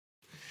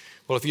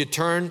Well, if you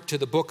turn to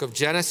the book of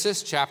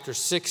Genesis, chapter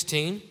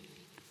 16,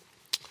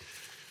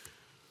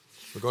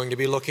 we're going to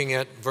be looking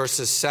at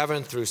verses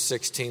 7 through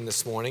 16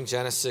 this morning.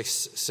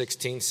 Genesis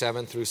 16,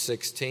 7 through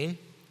 16.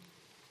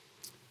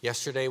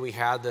 Yesterday we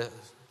had the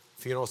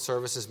funeral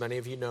service, as many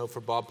of you know,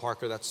 for Bob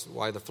Parker. That's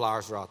why the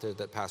flowers are out there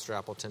that Pastor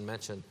Appleton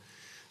mentioned.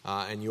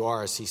 And you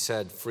are, as he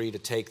said, free to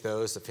take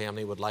those. The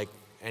family would like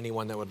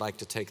anyone that would like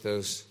to take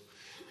those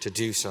to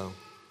do so.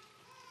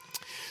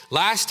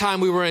 Last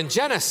time we were in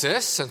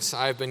Genesis, since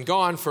I've been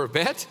gone for a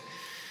bit,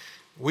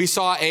 we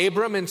saw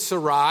Abram and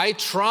Sarai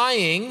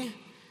trying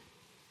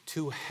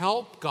to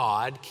help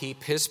God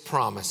keep his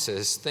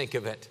promises. Think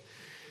of it.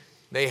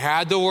 They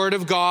had the word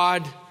of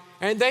God,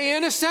 and they,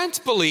 in a sense,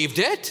 believed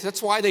it.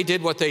 That's why they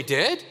did what they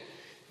did.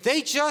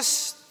 They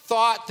just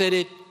thought that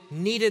it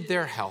needed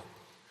their help,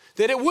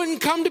 that it wouldn't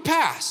come to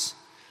pass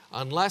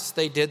unless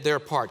they did their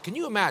part. Can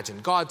you imagine?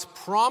 God's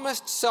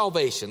promised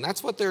salvation,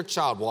 that's what their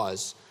child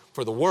was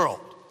for the world.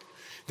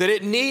 That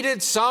it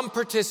needed some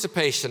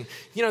participation.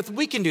 You know,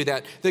 we can do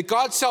that. That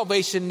God's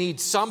salvation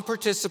needs some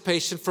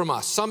participation from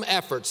us, some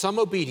effort, some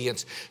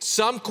obedience,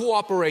 some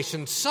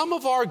cooperation, some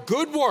of our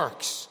good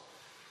works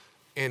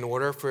in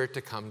order for it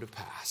to come to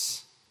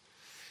pass.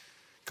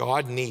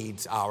 God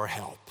needs our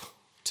help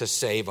to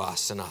save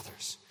us and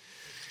others.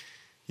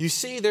 You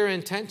see, their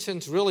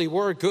intentions really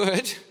were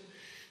good.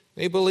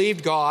 They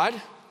believed God.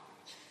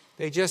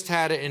 They just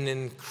had an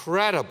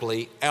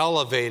incredibly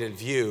elevated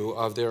view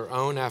of their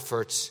own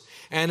efforts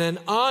and an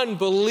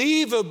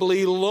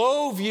unbelievably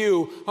low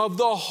view of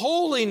the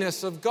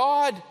holiness of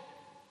God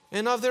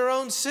and of their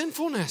own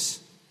sinfulness.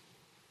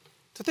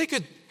 That they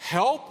could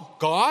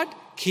help God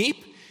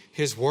keep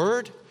his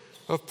word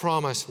of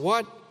promise.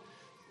 What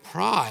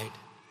pride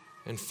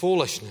and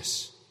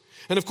foolishness.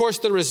 And of course,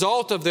 the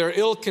result of their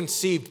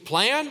ill-conceived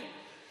plan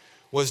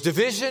was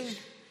division,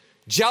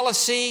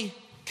 jealousy,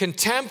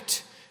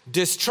 contempt,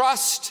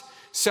 distrust,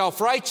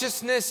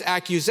 self-righteousness,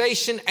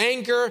 accusation,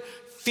 anger,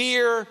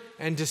 fear,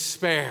 and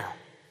despair.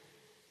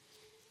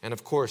 And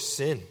of course,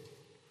 sin.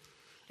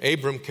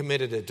 Abram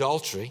committed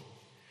adultery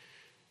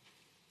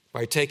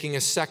by taking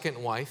a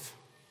second wife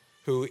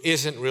who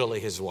isn't really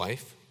his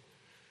wife.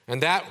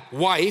 And that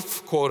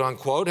wife, quote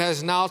unquote,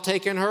 has now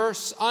taken her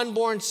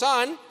unborn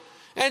son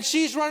and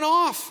she's run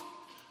off.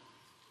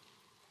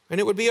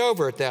 And it would be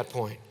over at that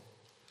point.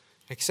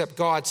 Except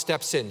God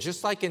steps in.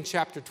 Just like in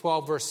chapter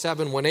 12, verse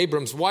 7, when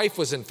Abram's wife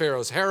was in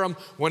Pharaoh's harem,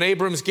 when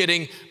Abram's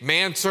getting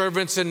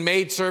manservants and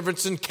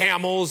maidservants and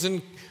camels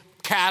and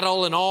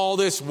cattle and all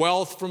this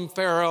wealth from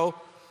Pharaoh,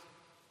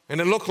 and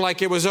it looked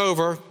like it was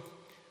over,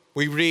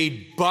 we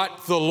read,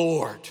 but the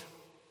Lord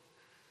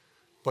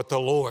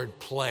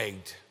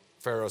plagued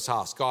Pharaoh's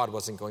house. God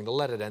wasn't going to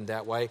let it end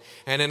that way.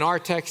 And in our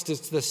text,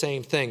 it's the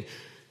same thing.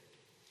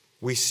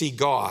 We see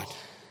God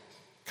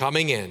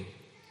coming in,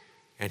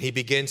 and he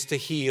begins to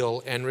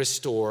heal and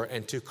restore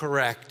and to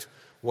correct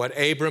what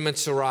Abram and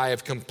Sarai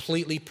have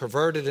completely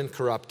perverted and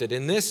corrupted.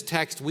 In this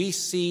text, we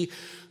see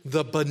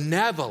the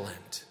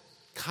benevolent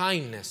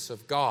kindness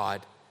of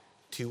God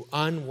to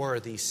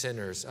unworthy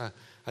sinners.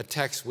 A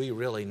text we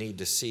really need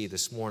to see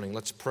this morning.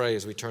 Let's pray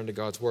as we turn to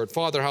God's word.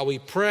 Father, how we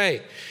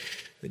pray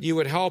that you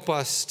would help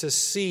us to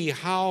see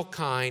how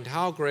kind,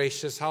 how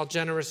gracious, how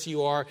generous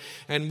you are,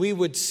 and we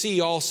would see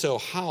also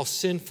how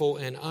sinful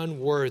and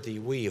unworthy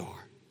we are.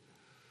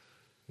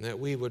 That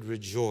we would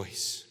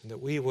rejoice,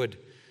 that we would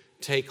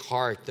take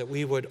heart, that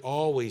we would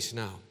always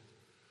know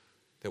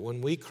that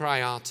when we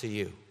cry out to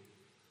you,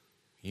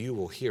 you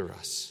will hear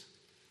us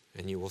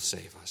and you will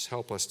save us.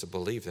 Help us to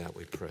believe that,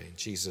 we pray. In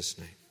Jesus'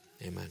 name,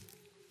 amen.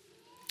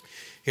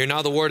 Hear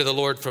now the word of the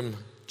Lord from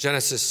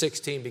Genesis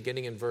 16,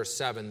 beginning in verse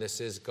 7.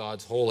 This is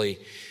God's holy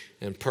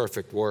and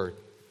perfect word.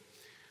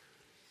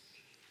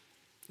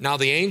 Now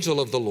the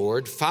angel of the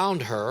Lord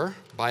found her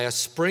by a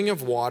spring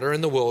of water in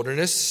the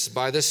wilderness,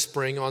 by the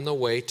spring on the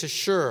way to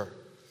Shur.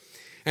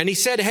 And he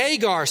said,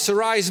 Hagar,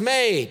 Sarai's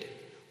maid,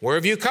 where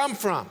have you come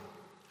from?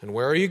 And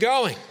where are you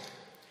going?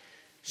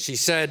 She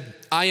said,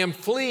 I am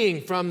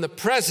fleeing from the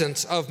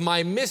presence of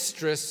my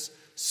mistress,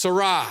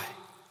 Sarai.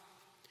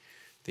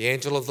 The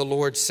angel of the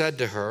Lord said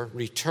to her,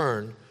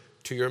 return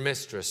to your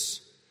mistress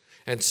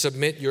and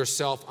submit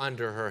yourself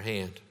under her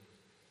hand.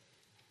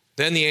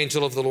 Then the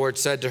angel of the Lord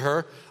said to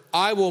her,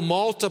 I will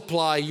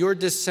multiply your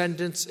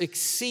descendants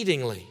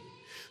exceedingly,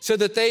 so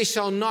that they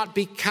shall not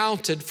be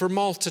counted for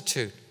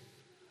multitude.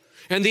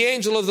 And the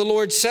angel of the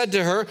Lord said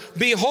to her,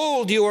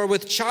 behold, you are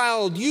with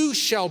child, you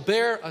shall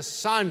bear a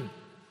son,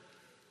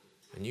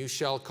 and you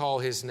shall call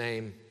his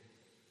name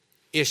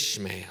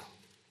Ishmael,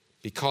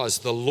 because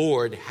the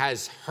Lord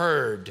has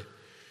heard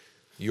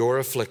your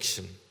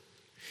affliction.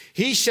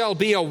 He shall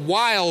be a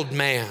wild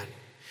man,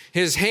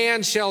 his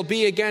hand shall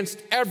be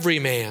against every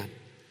man,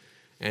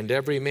 and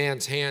every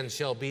man's hand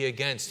shall be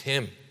against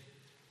him.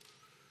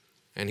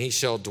 And he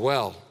shall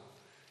dwell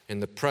in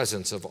the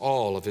presence of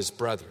all of his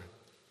brethren.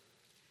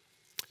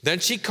 Then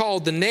she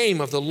called the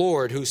name of the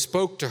Lord who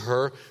spoke to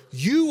her,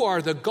 you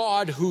are the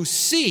God who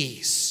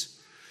sees.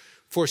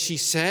 For she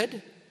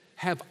said,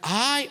 have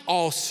I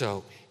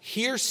also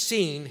here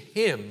seen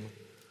him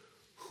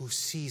who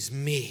sees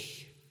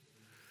me.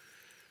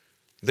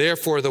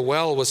 Therefore the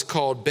well was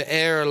called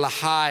Be'er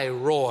Lahai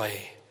Roi.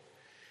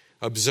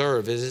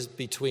 Observe, it is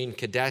between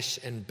Kadesh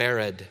and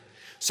Bered.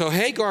 So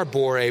Hagar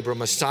bore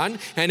Abram a son,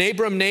 and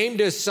Abram named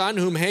his son,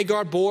 whom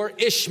Hagar bore,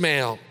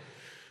 Ishmael.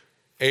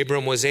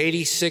 Abram was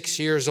 86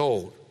 years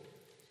old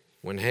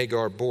when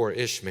Hagar bore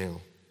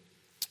Ishmael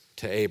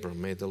to Abram.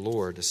 May the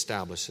Lord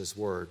establish his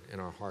word in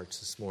our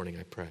hearts this morning,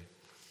 I pray.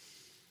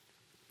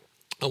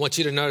 I want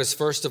you to notice,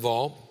 first of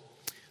all,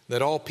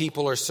 that all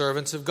people are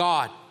servants of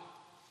God.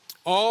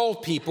 All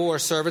people are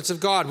servants of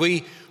God.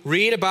 We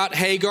read about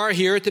Hagar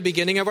here at the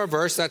beginning of our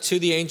verse. That's who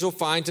the angel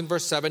finds in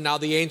verse 7. Now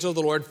the angel of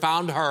the Lord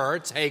found her.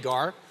 It's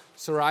Hagar,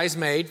 Sarai's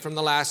maid from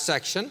the last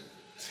section.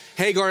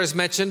 Hagar is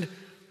mentioned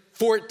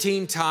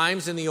 14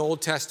 times in the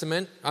Old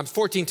Testament,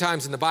 14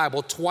 times in the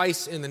Bible,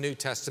 twice in the New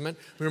Testament.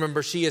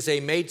 Remember, she is a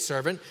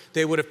maidservant.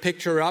 They would have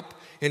picked her up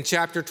in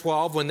chapter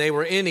 12 when they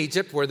were in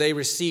Egypt, where they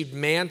received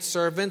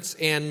manservants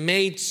and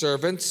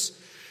maidservants.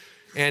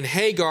 And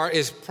Hagar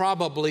is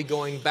probably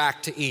going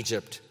back to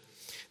Egypt.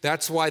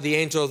 That's why the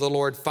angel of the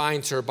Lord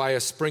finds her by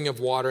a spring of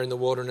water in the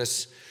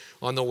wilderness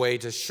on the way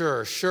to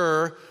Shur.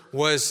 Shur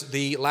was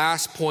the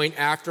last point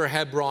after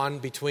Hebron,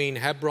 between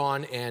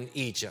Hebron and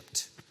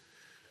Egypt.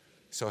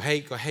 So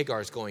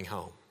Hagar is going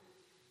home.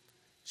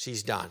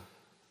 She's done.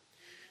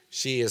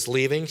 She is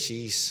leaving.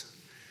 She's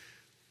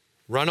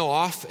run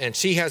off, and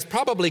she has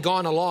probably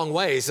gone a long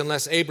ways,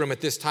 unless Abram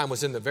at this time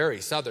was in the very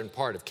southern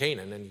part of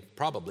Canaan, and he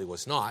probably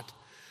was not.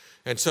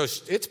 And so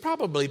it's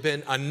probably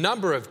been a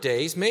number of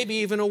days, maybe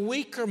even a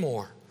week or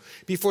more,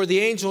 before the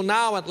angel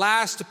now at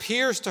last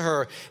appears to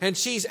her. And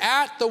she's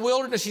at the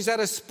wilderness. She's at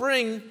a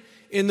spring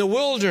in the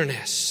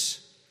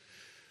wilderness.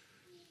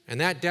 And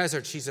that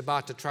desert she's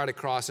about to try to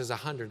cross is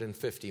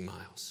 150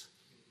 miles.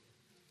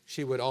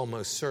 She would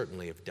almost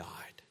certainly have died.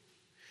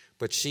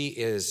 But she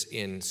is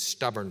in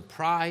stubborn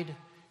pride.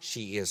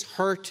 She is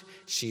hurt.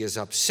 She is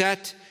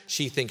upset.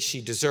 She thinks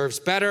she deserves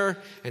better.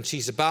 And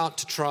she's about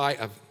to try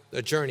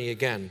a journey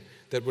again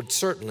that would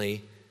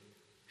certainly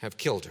have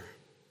killed her.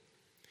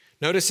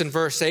 Notice in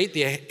verse 8,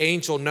 the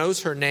angel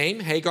knows her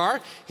name,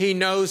 Hagar. He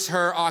knows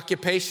her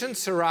occupation,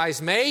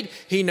 Sarai's maid.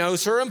 He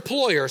knows her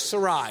employer,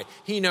 Sarai.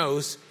 He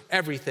knows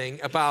everything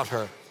about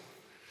her.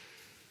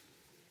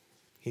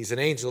 He's an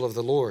angel of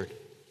the Lord.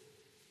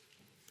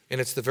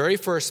 And it's the very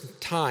first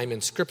time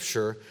in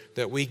Scripture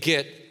that we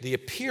get the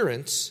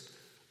appearance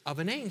of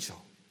an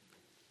angel.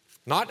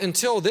 Not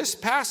until this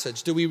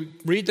passage do we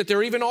read that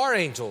there even are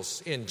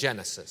angels in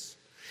Genesis.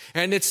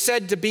 And it's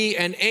said to be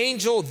an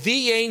angel,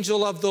 the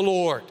angel of the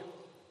Lord.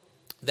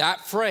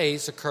 That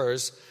phrase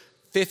occurs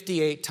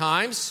 58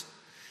 times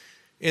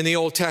in the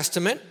Old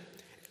Testament.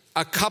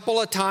 A couple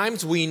of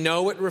times we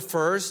know it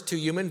refers to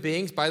human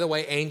beings. By the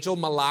way, angel,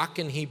 malak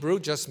in Hebrew,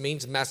 just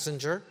means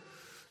messenger.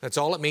 That's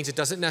all it means. It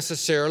doesn't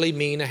necessarily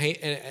mean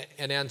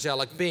an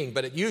angelic being,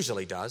 but it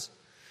usually does.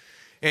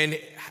 And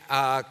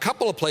a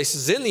couple of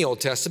places in the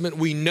Old Testament,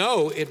 we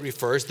know it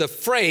refers, the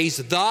phrase,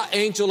 the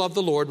angel of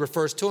the Lord,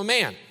 refers to a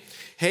man.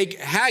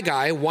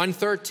 Haggai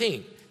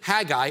 1:13.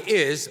 Haggai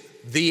is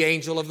the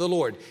angel of the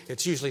Lord.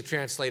 It's usually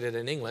translated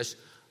in English,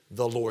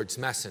 the Lord's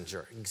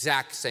messenger.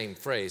 Exact same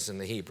phrase in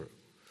the Hebrew.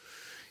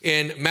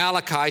 In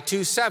Malachi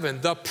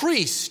 2:7, the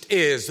priest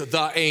is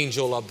the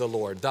angel of the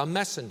Lord, the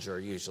messenger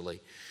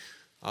usually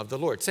of the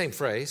Lord. Same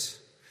phrase.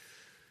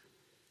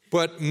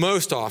 But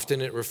most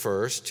often it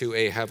refers to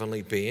a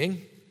heavenly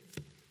being.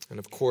 And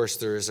of course,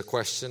 there is a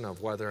question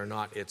of whether or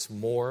not it's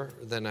more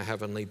than a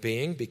heavenly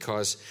being,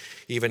 because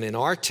even in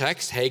our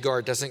text,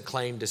 Hagar doesn't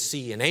claim to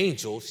see an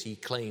angel. She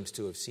claims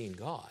to have seen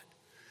God.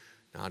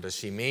 Now, does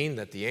she mean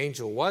that the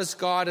angel was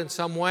God in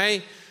some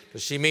way?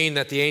 Does she mean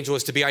that the angel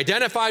is to be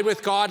identified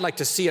with God, like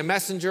to see a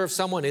messenger of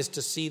someone is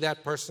to see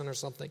that person or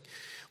something?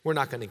 We're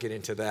not going to get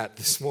into that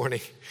this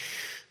morning.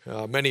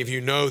 Many of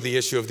you know the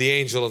issue of the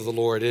angel of the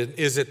Lord.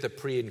 Is it the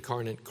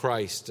pre-incarnate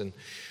Christ and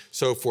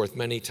so forth?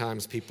 Many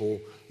times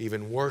people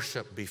even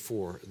worship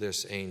before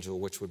this angel,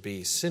 which would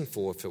be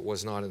sinful if it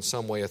was not in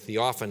some way a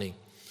theophany.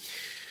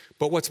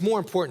 But what's more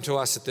important to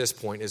us at this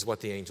point is what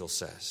the angel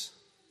says.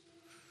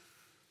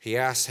 He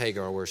asks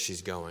Hagar where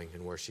she's going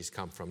and where she's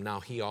come from. Now,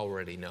 he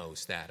already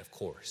knows that, of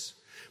course.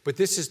 But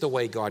this is the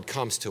way God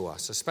comes to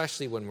us,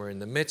 especially when we're in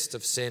the midst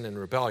of sin and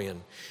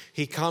rebellion.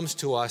 He comes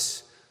to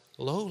us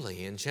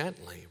lowly and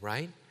gently,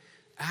 right?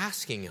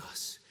 Asking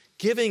us,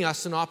 giving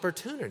us an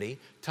opportunity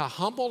to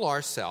humble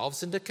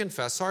ourselves and to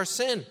confess our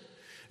sin.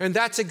 And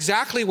that's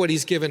exactly what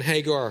he's given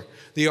Hagar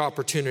the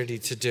opportunity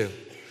to do,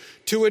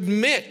 to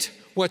admit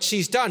what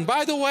she's done.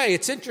 By the way,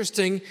 it's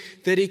interesting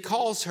that he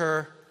calls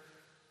her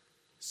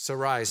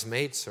Sarai's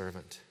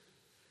maidservant.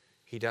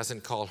 He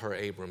doesn't call her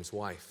Abram's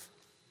wife.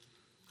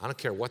 I don't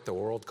care what the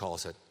world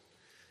calls it.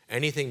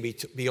 Anything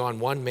beyond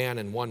one man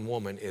and one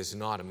woman is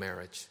not a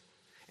marriage.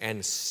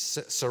 And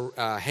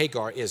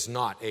Hagar is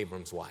not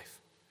Abram's wife.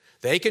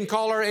 They can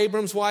call her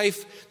Abram's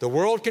wife. The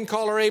world can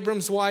call her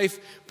Abram's wife.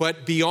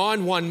 But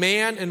beyond one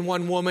man and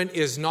one woman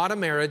is not a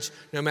marriage,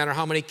 no matter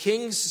how many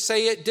kings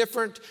say it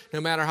different,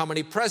 no matter how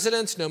many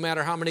presidents, no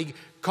matter how many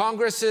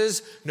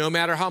congresses, no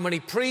matter how many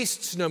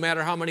priests, no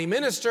matter how many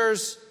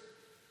ministers,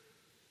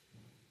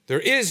 there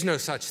is no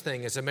such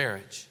thing as a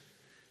marriage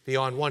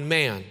beyond one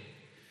man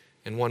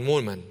and one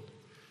woman.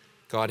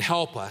 God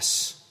help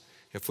us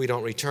if we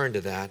don't return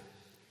to that.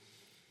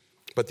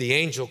 But the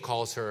angel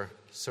calls her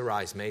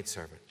Sarai's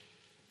maidservant.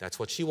 That's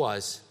what she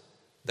was.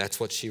 That's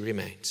what she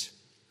remains.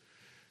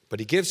 But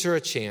he gives her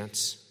a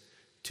chance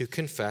to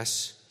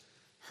confess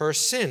her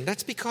sin.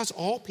 That's because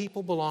all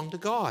people belong to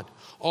God.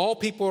 All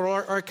people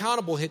are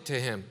accountable to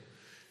him.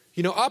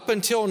 You know, up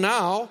until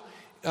now,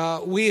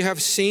 we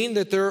have seen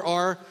that there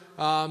are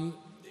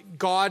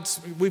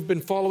we've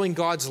been following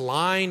God's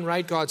line,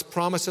 right? God's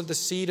promise of the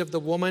seed of the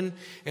woman.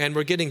 And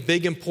we're getting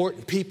big,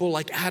 important people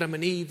like Adam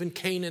and Eve and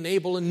Cain and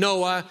Abel and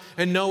Noah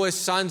and Noah's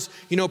sons,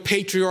 you know,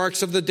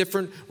 patriarchs of the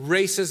different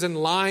races and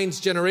lines,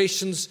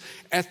 generations,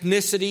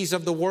 ethnicities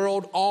of the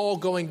world, all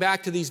going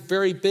back to these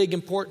very big,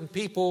 important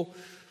people.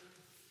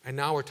 And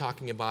now we're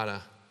talking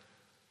about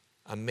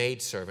a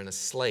maidservant, a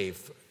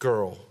slave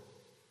girl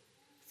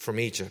from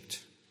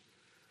Egypt.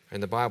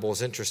 And the Bible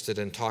is interested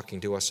in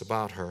talking to us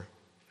about her.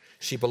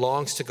 She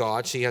belongs to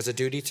God. She has a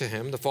duty to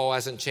him. The fall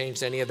hasn't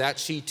changed any of that.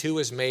 She too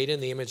is made in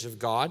the image of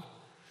God.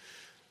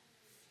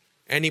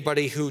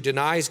 Anybody who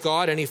denies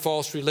God, any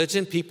false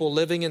religion, people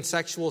living in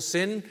sexual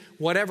sin,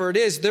 whatever it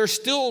is, they're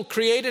still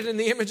created in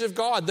the image of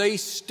God. They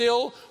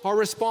still are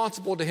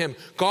responsible to him.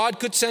 God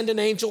could send an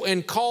angel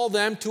and call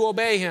them to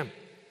obey him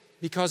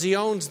because he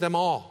owns them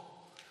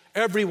all.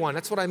 Everyone,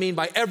 that's what I mean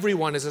by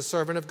everyone is a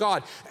servant of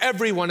God.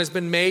 Everyone has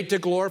been made to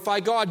glorify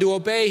God, to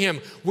obey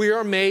him. We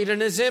are made in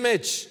his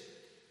image.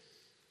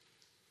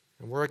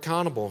 And we're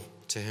accountable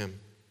to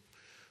him.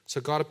 So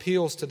God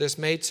appeals to this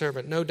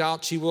maidservant. No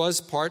doubt she was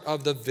part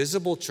of the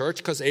visible church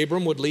because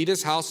Abram would lead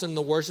his house in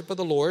the worship of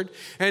the Lord.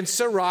 And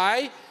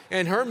Sarai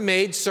and her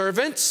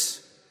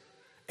maidservants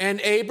and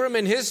Abram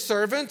and his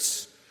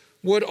servants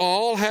would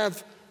all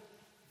have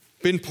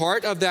been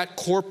part of that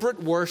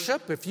corporate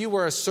worship. If you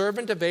were a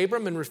servant of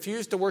Abram and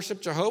refused to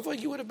worship Jehovah,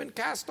 you would have been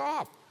cast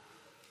off.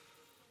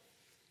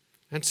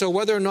 And so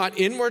whether or not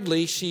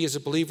inwardly she is a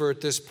believer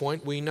at this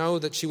point, we know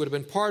that she would have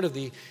been part of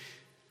the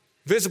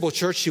visible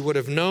church. She would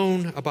have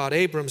known about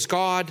Abram's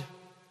God.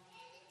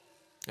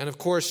 And of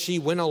course, she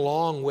went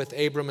along with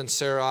Abram and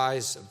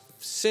Sarai's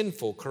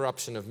sinful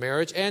corruption of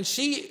marriage. And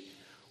she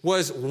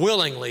was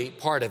willingly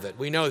part of it.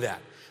 We know that.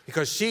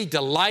 Because she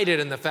delighted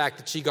in the fact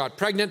that she got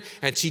pregnant.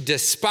 And she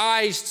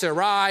despised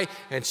Sarai.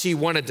 And she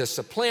wanted to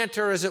supplant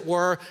her, as it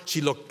were.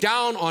 She looked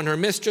down on her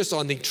mistress,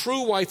 on the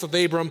true wife of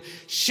Abram.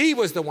 She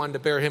was the one to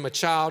bear him a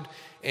child.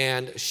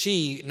 And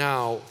she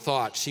now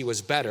thought she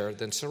was better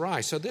than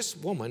Sarai. So this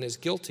woman is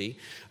guilty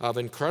of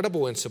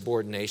incredible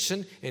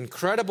insubordination,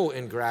 incredible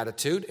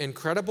ingratitude,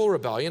 incredible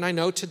rebellion. I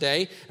know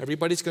today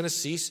everybody's going to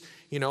see,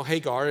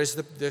 Hagar as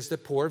the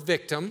poor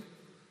victim.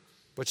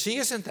 But she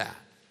isn't that.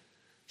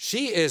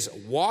 She is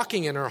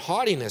walking in her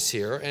haughtiness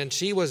here, and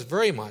she was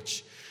very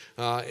much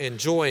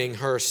enjoying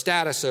her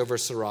status over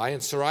Sarai.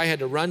 And Sarai had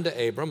to run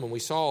to Abram, and we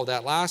saw all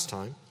that last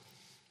time.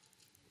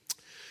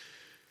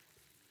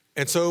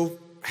 And so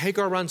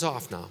Hagar runs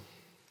off now.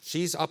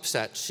 She's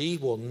upset. She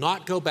will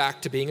not go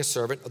back to being a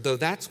servant, though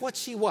that's what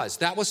she was.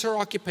 That was her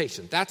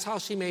occupation. That's how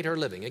she made her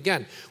living.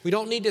 Again, we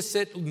don't need to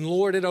sit and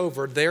lord it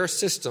over their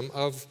system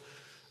of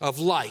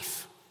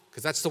life,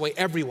 because that's the way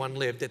everyone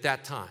lived at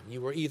that time. You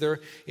were either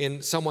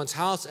in someone's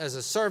house as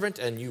a servant,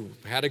 and you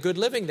had a good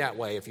living that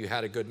way if you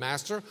had a good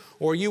master,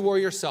 or you were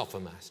yourself a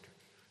master.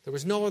 There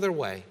was no other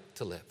way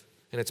to live.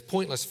 And it's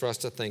pointless for us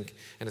to think,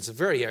 and it's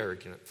very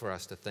arrogant for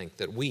us to think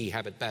that we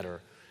have it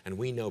better and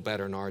we know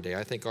better in our day.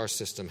 I think our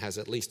system has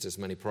at least as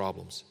many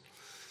problems.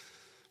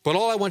 But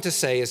all I want to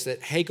say is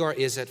that Hagar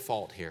is at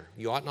fault here.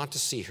 You ought not to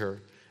see her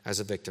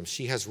as a victim.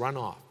 She has run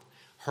off.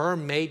 Her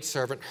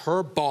maidservant,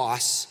 her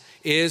boss,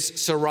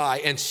 is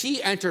Sarai, and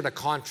she entered a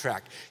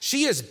contract.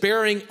 She is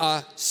bearing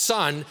a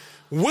son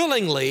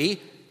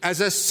willingly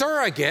as a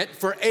surrogate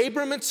for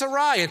Abram and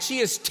Sarai, and she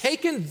has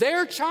taken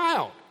their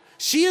child.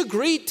 She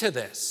agreed to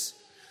this.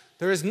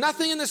 There is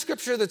nothing in the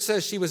scripture that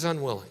says she was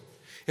unwilling.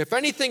 If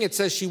anything, it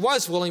says she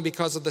was willing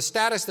because of the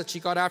status that she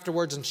got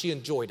afterwards, and she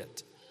enjoyed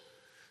it.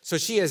 So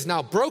she has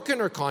now broken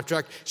her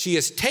contract. She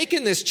has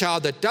taken this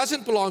child that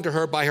doesn't belong to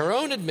her by her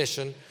own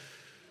admission.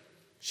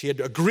 She had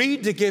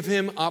agreed to give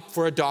him up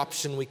for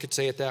adoption, we could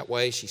say it that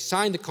way. She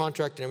signed the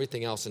contract and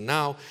everything else, and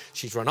now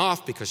she's run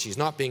off because she's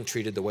not being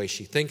treated the way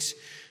she thinks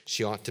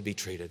she ought to be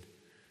treated.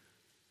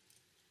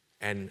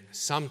 And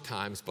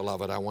sometimes,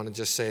 beloved, I want to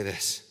just say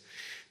this.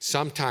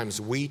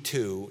 Sometimes we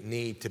too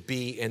need to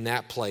be in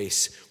that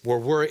place where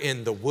we're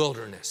in the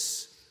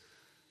wilderness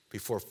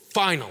before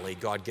finally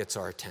God gets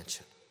our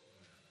attention.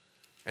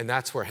 And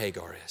that's where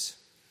Hagar is.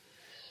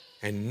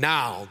 And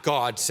now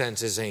God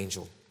sends his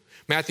angel.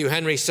 Matthew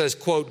Henry says,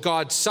 quote,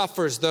 God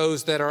suffers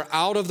those that are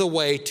out of the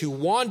way to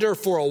wander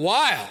for a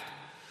while,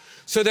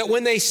 so that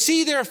when they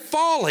see their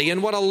folly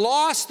and what a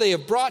loss they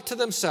have brought to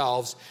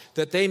themselves,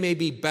 that they may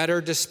be better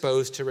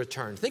disposed to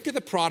return. Think of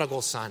the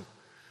prodigal son.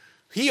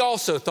 He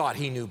also thought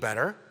he knew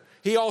better.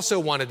 He also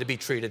wanted to be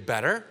treated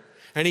better.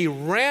 And he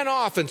ran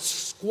off and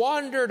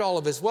squandered all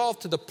of his wealth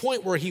to the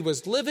point where he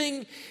was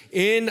living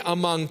in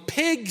among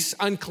pigs,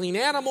 unclean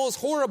animals,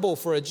 horrible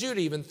for a Jew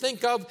to even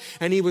think of.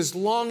 And he was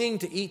longing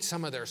to eat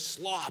some of their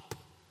slop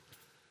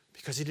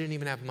because he didn't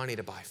even have money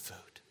to buy food.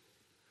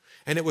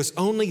 And it was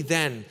only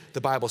then,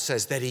 the Bible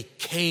says, that he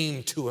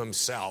came to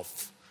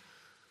himself.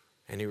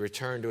 And he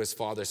returned to his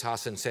father's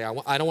house and said,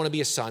 I don't want to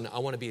be a son. I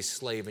want to be a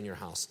slave in your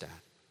house, Dad.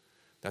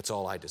 That's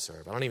all I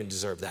deserve. I don't even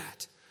deserve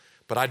that.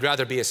 But I'd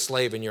rather be a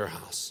slave in your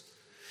house.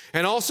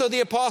 And also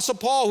the Apostle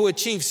Paul, who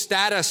achieved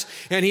status,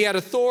 and he had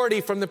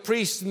authority from the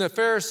priests and the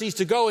Pharisees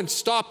to go and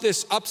stop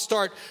this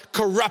upstart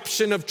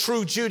corruption of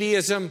true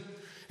Judaism.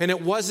 And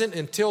it wasn't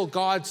until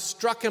God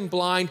struck him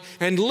blind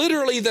and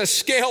literally the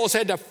scales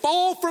had to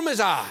fall from his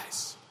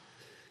eyes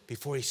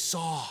before he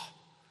saw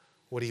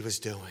what he was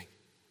doing.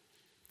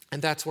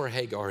 And that's where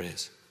Hagar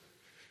is.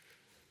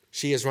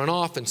 She has run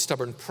off in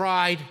stubborn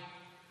pride,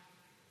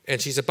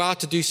 and she's about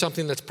to do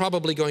something that's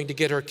probably going to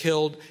get her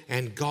killed,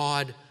 and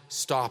God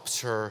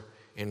stops her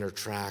in her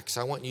tracks.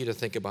 I want you to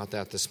think about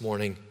that this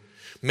morning.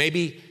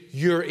 Maybe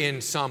you're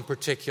in some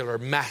particular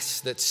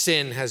mess that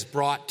sin has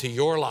brought to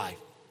your life.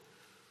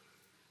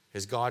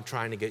 Is God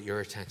trying to get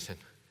your attention?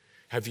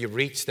 Have you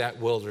reached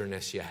that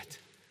wilderness yet?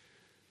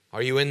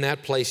 Are you in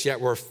that place yet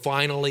where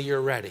finally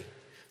you're ready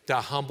to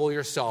humble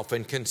yourself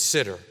and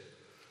consider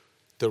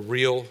the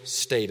real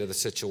state of the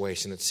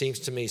situation? It seems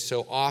to me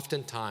so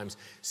oftentimes,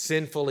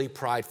 sinfully,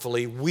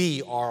 pridefully,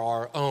 we are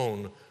our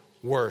own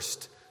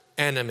worst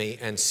enemy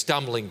and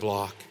stumbling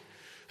block.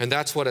 And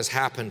that's what has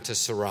happened to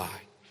Sarai.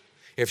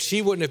 If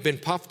she wouldn't have been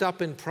puffed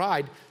up in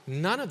pride,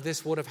 none of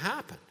this would have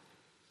happened.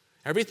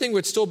 Everything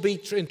would still be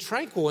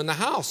tranquil in the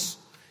house,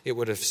 it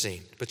would have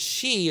seemed. But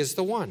she is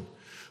the one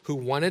who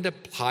wanted a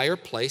higher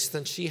place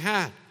than she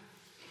had.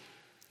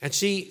 And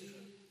she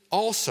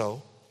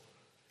also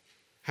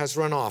has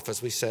run off,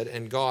 as we said,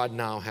 and God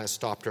now has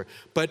stopped her.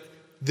 But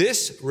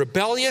this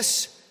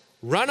rebellious,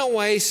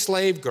 runaway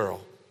slave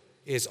girl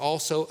is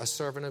also a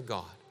servant of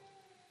God.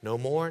 No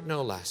more,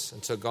 no less.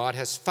 And so God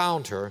has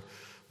found her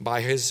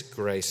by his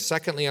grace.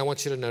 Secondly, I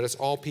want you to notice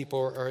all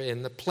people are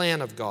in the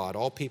plan of God.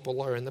 All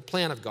people are in the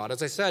plan of God.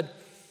 As I said,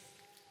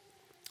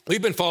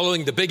 we've been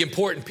following the big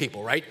important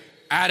people, right?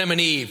 Adam and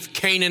Eve,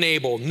 Cain and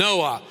Abel,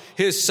 Noah,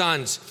 his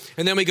sons.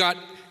 And then we got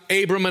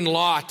Abram and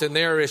Lot and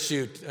their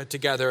issue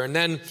together. And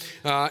then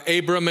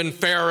Abram and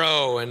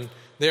Pharaoh and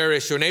their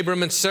issue. And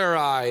Abram and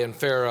Sarai and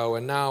Pharaoh.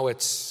 And now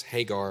it's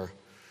Hagar,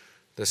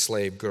 the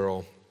slave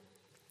girl.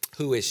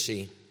 Who is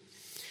she?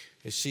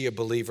 Is she a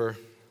believer?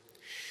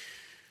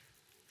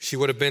 She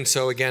would have been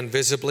so again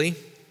visibly,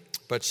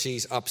 but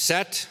she's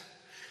upset.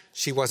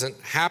 She wasn't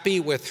happy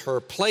with her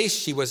place.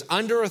 She was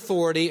under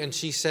authority and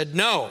she said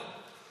no.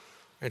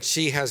 And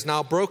she has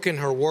now broken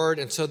her word.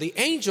 And so the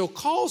angel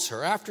calls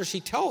her after she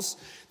tells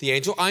the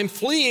angel, I'm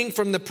fleeing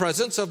from the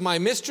presence of my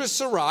mistress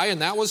Sarai,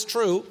 and that was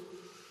true.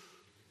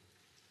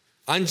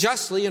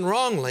 Unjustly and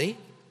wrongly,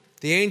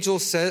 the angel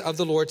of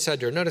the Lord said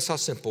to her, notice how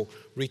simple,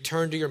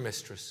 return to your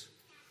mistress.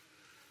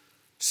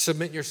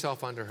 Submit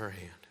yourself under her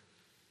hand.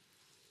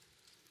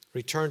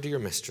 Return to your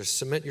mistress.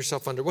 Submit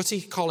yourself under. What's he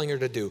calling her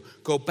to do?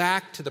 Go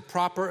back to the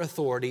proper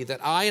authority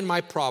that I in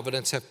my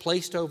providence have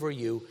placed over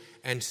you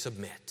and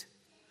submit.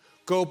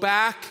 Go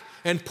back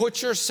and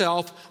put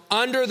yourself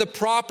under the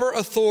proper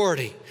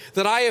authority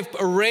that I have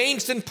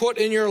arranged and put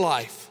in your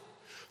life.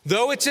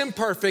 Though it's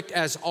imperfect,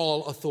 as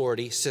all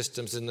authority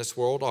systems in this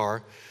world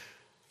are,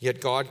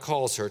 yet God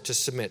calls her to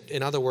submit.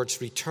 In other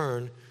words,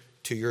 return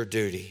to your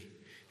duty.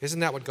 Isn't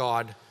that what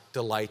God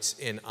delights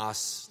in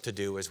us to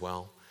do as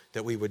well?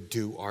 That we would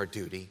do our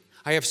duty.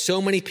 I have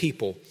so many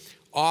people,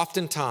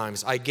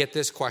 oftentimes I get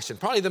this question,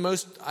 probably the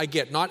most I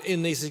get, not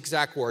in these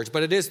exact words,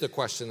 but it is the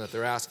question that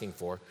they're asking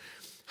for.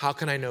 How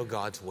can I know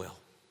God's will?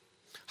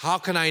 How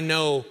can I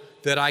know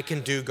that I can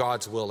do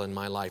God's will in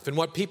my life? And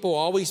what people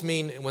always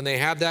mean when they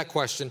have that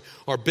question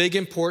are big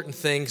important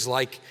things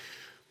like,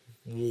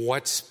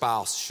 what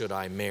spouse should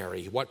I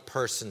marry? What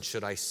person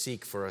should I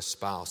seek for a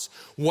spouse?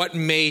 What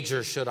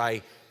major should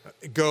I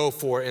go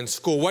for in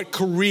school? What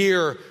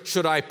career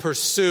should I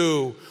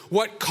pursue?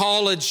 What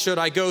college should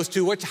I go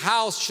to? What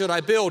house should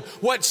I build?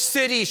 What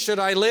city should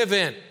I live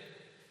in?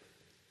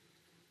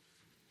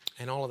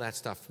 And all of that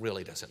stuff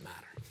really doesn't matter.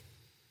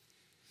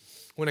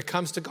 When it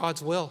comes to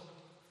God's will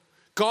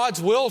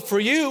for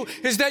you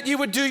is that you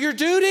would do your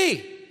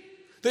duty,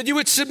 that you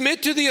would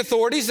submit to the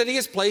authorities that he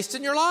has placed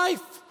in your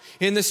life,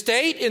 in the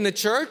state, in the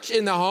church,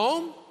 in the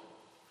home,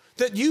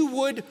 that you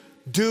would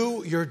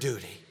do your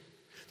duty.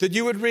 That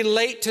you would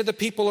relate to the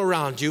people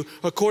around you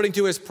according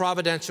to his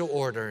providential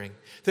ordering.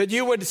 That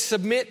you would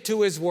submit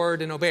to his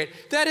word and obey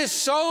it. That is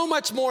so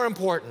much more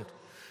important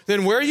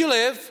than where you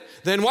live,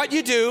 than what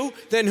you do,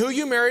 than who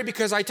you marry.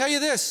 Because I tell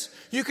you this,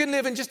 you can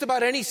live in just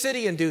about any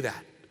city and do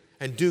that.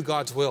 And do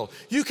God's will.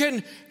 You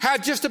can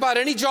have just about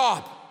any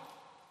job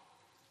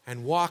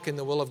and walk in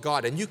the will of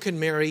God. And you can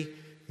marry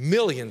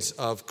millions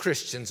of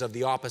Christians of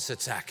the opposite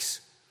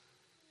sex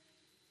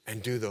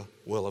and do the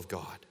will of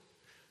God.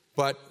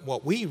 But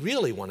what we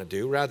really want to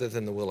do, rather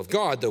than the will of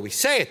God, though we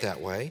say it that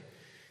way,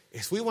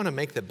 is we want to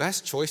make the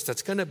best choice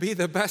that's going to be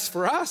the best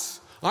for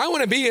us. I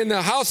want to be in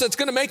the house that's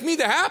going to make me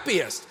the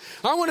happiest.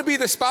 I want to be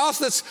the spouse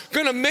that's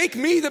going to make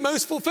me the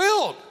most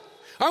fulfilled.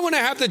 I want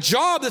to have the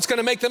job that's going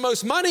to make the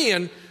most money,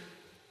 and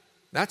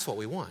that's what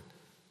we want.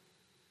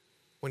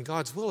 When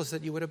God's will is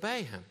that you would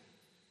obey him,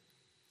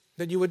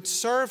 that you would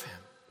serve him,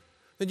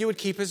 that you would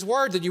keep his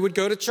word, that you would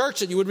go to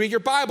church, that you would read your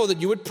Bible, that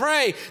you would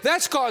pray.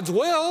 That's God's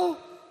will.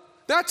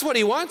 That's what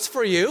he wants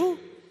for you.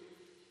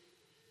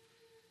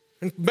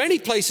 In many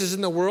places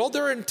in the world,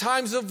 they're in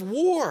times of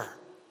war.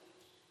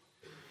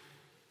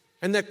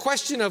 And the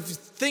question of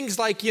things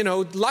like,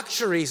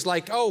 luxuries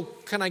like,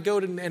 can I go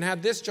and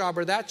have this job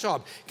or that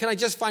job? Can I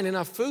just find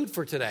enough food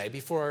for today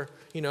before,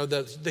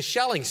 the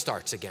shelling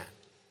starts again?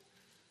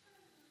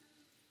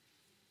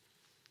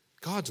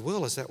 God's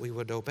will is that we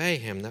would obey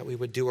him, that we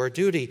would do our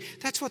duty.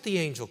 That's what the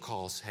angel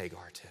calls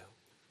Hagar to.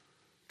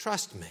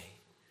 Trust me.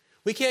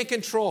 We can't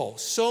control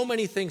so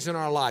many things in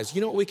our lives.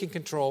 You know what we can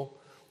control?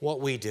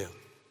 What we do.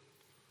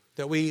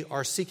 That we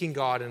are seeking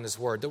God in his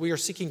word, that we are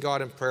seeking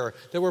God in prayer,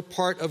 that we're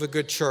part of a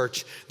good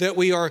church, that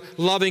we are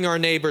loving our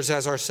neighbors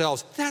as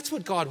ourselves. That's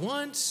what God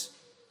wants.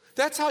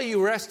 That's how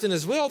you rest in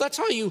his will. That's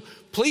how you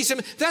please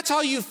him. That's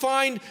how you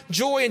find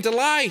joy and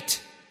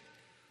delight.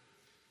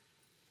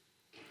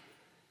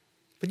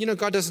 But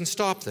God doesn't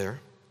stop there.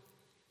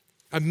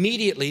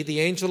 Immediately, the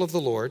angel of the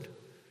Lord,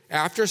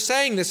 after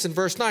saying this in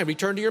verse 9,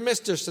 return to your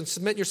mistress and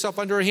submit yourself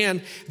under her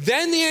hand.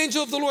 Then the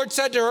angel of the Lord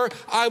said to her,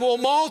 I will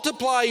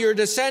multiply your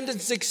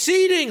descendants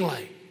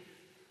exceedingly,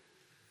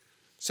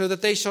 so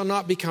that they shall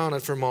not be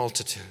counted for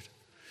multitude.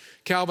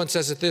 Calvin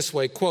says it this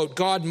way, quote,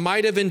 God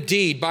might have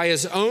indeed, by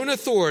his own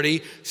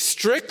authority,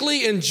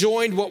 strictly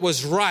enjoined what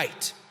was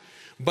right,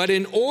 but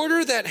in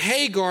order that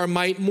Hagar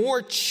might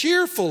more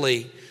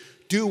cheerfully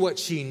do what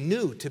she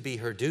knew to be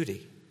her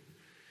duty,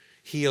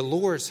 he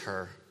allures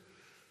her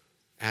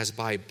as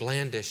by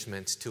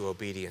blandishments to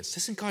obedience.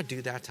 Doesn't God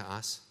do that to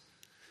us?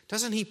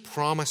 Doesn't he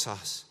promise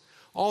us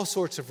all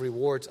sorts of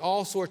rewards,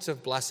 all sorts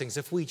of blessings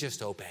if we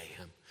just obey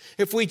him?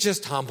 If we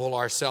just humble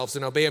ourselves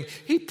and obey him.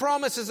 He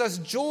promises us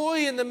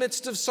joy in the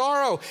midst of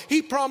sorrow.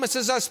 He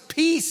promises us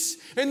peace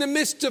in the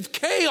midst of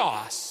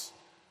chaos.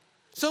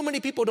 So many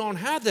people don't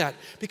have that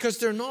because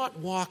they're not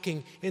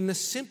walking in the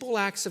simple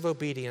acts of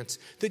obedience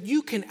that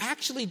you can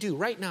actually do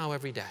right now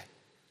every day.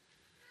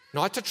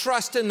 Not to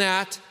trust in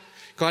that.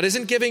 God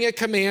isn't giving a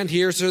command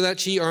here so that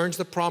she earns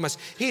the promise.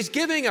 He's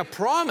giving a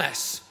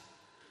promise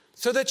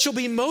so that she'll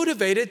be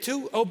motivated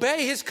to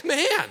obey his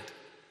command.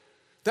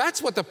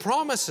 That's what the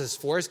promise is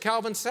for, as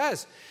Calvin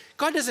says.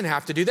 God doesn't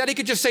have to do that. He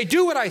could just say,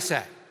 do what I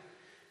say.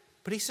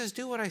 But he says,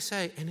 do what I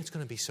say, and it's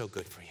going to be so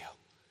good for you.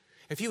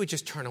 If you would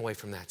just turn away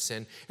from that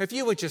sin, if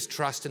you would just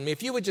trust in me,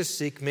 if you would just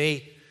seek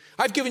me.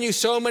 I've given you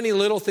so many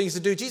little things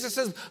to do. Jesus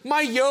says,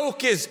 my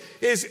yoke is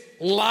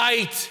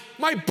light.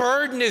 My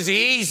burden is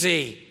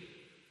easy.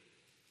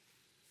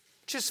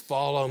 Just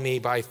follow me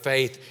by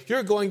faith.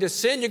 You're going to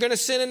sin. You're going to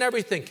sin in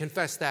everything.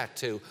 Confess that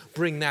too.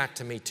 Bring that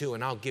to me too,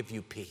 and I'll give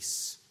you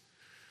peace.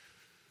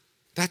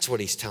 That's what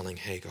he's telling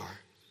Hagar.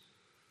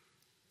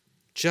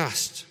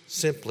 Just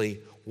simply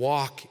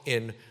walk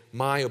in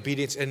my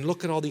obedience and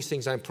look at all these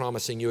things I'm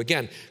promising you.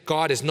 Again,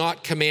 God is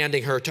not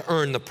commanding her to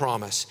earn the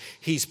promise.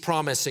 He's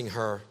promising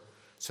her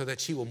so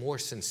that she will more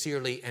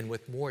sincerely and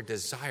with more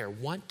desire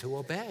want to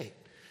obey.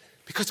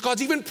 Because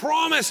God's even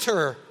promised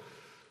her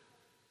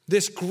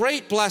this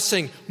great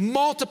blessing,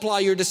 multiply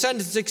your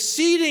descendants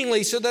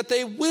exceedingly so that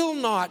they will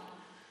not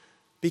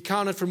be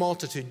counted for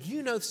multitude.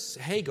 You know,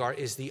 Hagar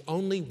is the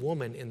only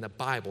woman in the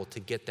Bible to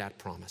get that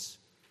promise.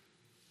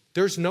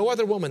 There's no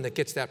other woman that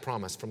gets that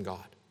promise from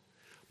God.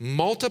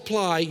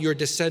 Multiply your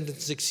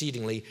descendants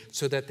exceedingly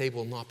so that they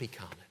will not be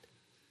counted.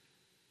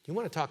 You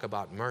want to talk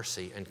about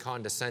mercy and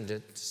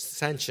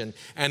condescension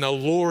and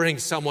alluring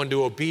someone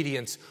to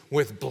obedience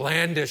with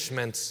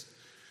blandishments,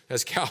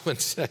 as Calvin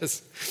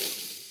says.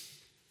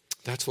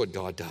 That's what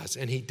God does.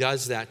 And he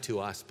does that to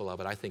us,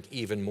 beloved, I think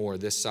even more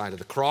this side of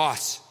the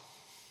cross.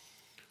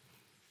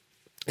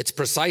 It's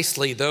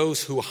precisely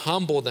those who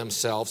humble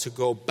themselves, who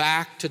go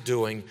back to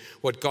doing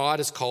what God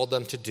has called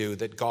them to do,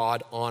 that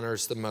God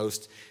honors the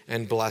most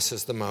and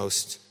blesses the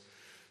most.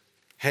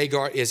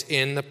 Hagar is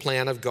in the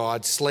plan of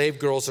God. Slave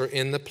girls are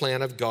in the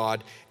plan of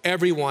God.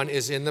 Everyone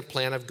is in the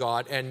plan of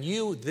God. And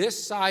you,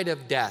 this side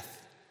of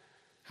death,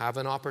 have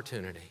an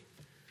opportunity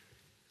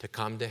to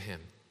come to him,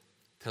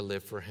 to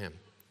live for him.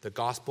 The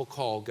gospel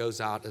call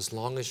goes out as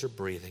long as you're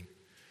breathing,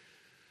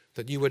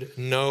 that you would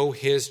know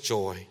his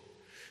joy,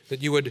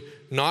 that you would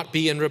not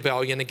be in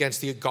rebellion against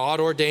the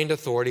God-ordained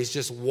authorities.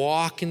 Just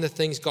walk in the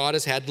things God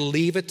has had.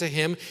 Leave it to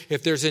him.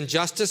 If there's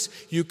injustice,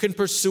 you can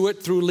pursue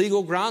it through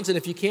legal grounds. And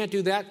if you can't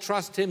do that,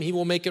 trust him. He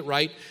will make it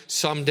right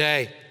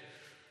someday.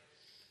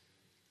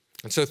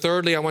 And so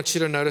thirdly, I want you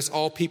to notice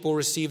all people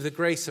receive the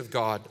grace of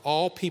God.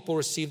 All people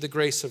receive the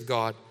grace of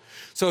God.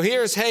 So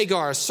here's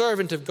Hagar, a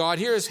servant of God.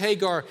 Here's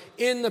Hagar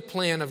in the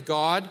plan of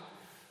God.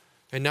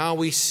 And now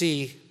we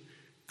see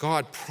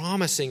God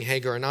promising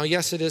Hagar. Now,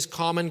 yes, it is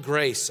common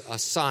grace, a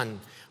son.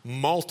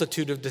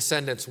 multitude of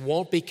descendants,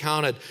 won't be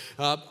counted.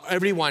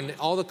 Everyone,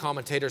 all the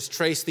commentators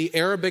trace the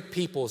Arabic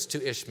peoples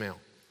to Ishmael.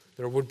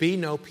 There would be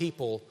no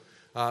people,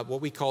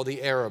 what we call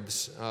the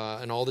Arabs,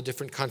 and all the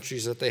different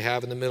countries that they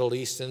have in the Middle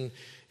East and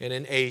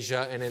in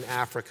Asia and in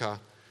Africa,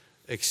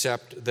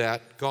 except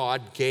that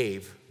God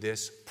gave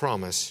this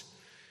promise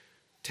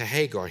to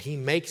Hagar. He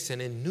makes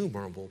an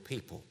innumerable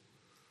people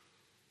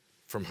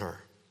from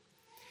her.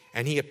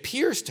 And he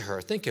appears to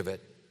her, think of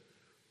it,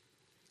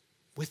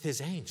 with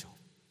his angel.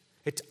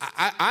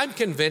 I'm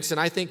convinced, and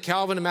I think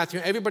Calvin and Matthew,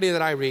 everybody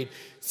that I read,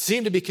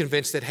 seem to be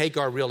convinced that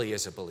Hagar really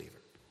is a believer.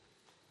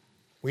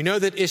 We know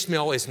that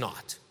Ishmael is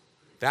not.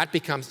 That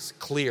becomes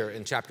clear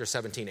in chapter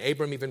 17.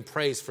 Abram even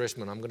prays for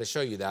Ishmael. I'm going to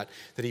show you that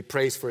he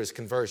prays for his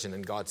conversion,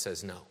 and God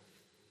says no.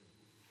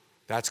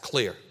 That's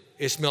clear.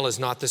 Ishmael is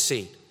not the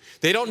seed.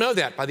 They don't know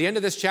that. By the end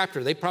of this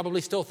chapter, they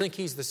probably still think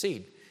he's the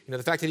seed. You know,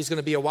 the fact that he's going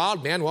to be a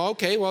wild man,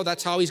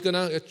 that's how he's going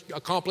to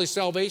accomplish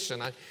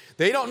salvation.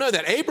 They don't know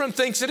that. Abram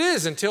thinks it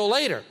is until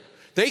later.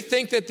 They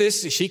think that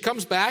she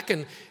comes back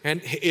and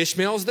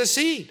Ishmael's the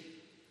seed.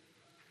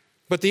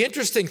 But the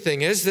interesting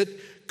thing is that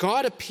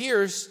God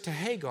appears to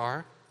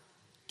Hagar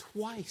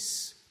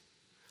twice.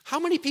 How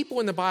many people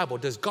in the Bible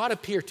does God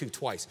appear to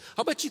twice?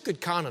 How about you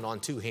could count it on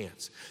two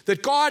hands?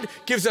 That God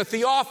gives a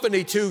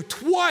theophany to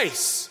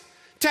twice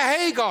to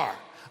Hagar,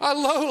 a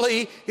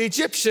lowly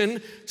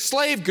Egyptian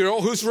slave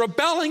girl who's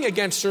rebelling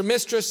against her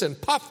mistress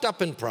and puffed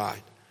up in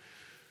pride.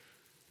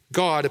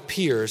 God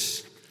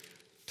appears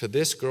to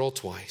this girl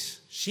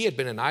twice. She had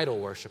been an idol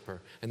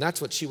worshiper, and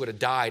that's what she would have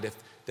died if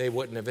they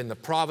wouldn't have. In the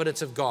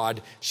providence of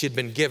God, she had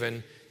been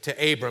given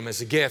to Abram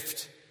as a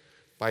gift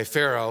by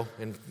Pharaoh,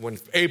 and when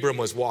Abram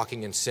was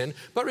walking in sin.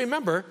 But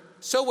remember,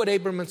 so would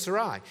Abram and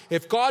Sarai.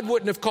 If God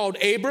wouldn't have called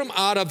Abram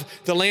out of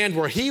the land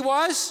where he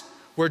was,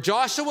 where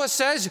Joshua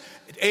says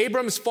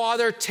Abram's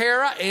father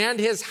Terah and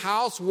his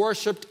house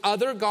worshipped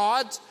other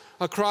gods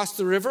across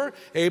the river,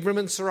 Abram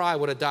and Sarai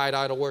would have died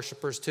idol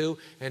worshipers too,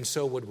 and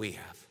so would we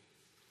have.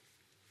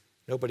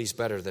 Nobody's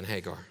better than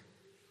Hagar.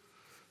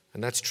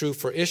 And that's true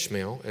for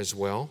Ishmael as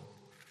well.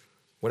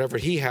 Whatever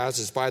he has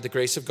is by the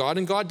grace of God,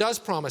 and God does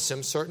promise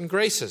him certain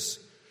graces.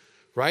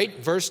 Right?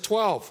 Verse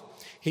 12,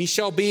 he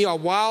shall be a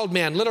wild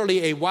man,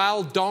 literally a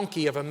wild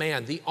donkey of a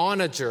man. The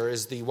onager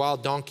is the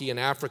wild donkey in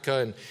Africa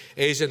and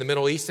Asia and the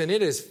Middle East, and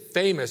it is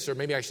famous, or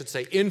maybe I should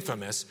say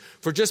infamous,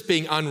 for just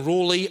being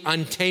unruly,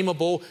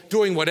 untamable,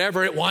 doing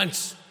whatever it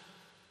wants.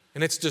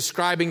 And it's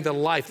describing the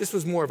life. This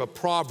was more of a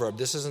proverb.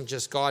 This isn't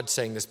just God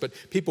saying this, but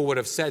people would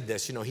have said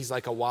this. You know, he's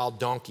like a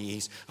wild donkey.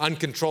 He's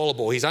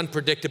uncontrollable. He's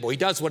unpredictable. He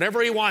does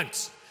whatever he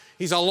wants.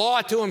 He's a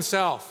law to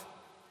himself.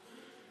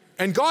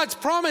 And God's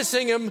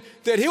promising him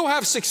that he'll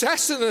have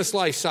success in this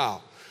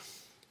lifestyle.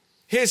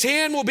 His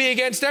hand will be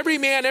against every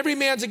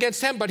man's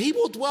against him, but he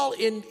will dwell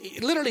in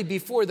literally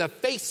before the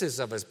faces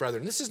of his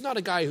brethren. This is not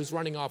a guy who's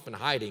running off and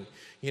hiding,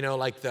 you know,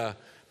 like the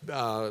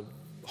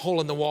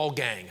hole-in-the-wall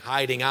gang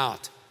hiding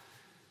out.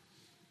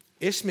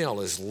 Ishmael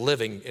is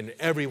living in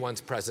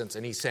everyone's presence,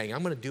 and he's saying,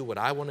 I'm going to do what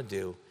I want to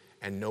do,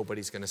 and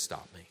nobody's going to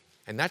stop me.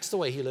 And that's the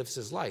way he lives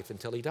his life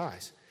until he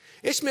dies.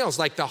 Ishmael's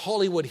like the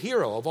Hollywood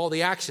hero of all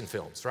the action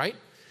films, right?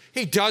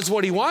 He does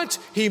what he wants.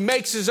 He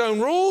makes his own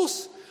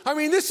rules. I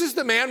mean, this is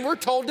the man we're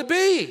told to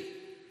be.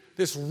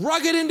 This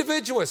rugged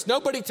individualist.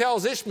 Nobody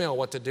tells Ishmael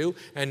what to do,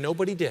 and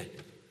nobody did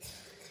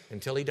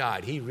until he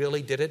died. He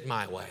really did it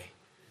my way.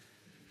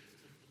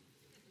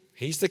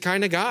 He's the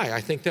kind of guy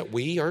I think that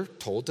we are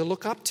told to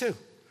look up to.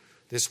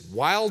 This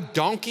wild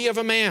donkey of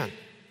a man.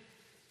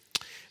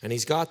 And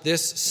he's got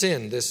this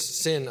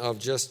sin of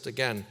just,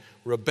 again,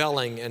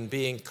 rebelling and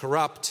being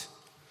corrupt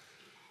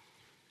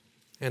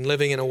and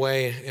living in a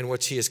way in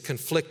which he is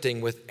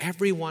conflicting with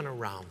everyone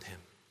around him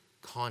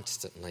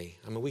constantly.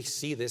 I mean, we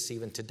see this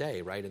even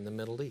today, right, in the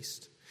Middle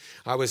East.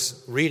 I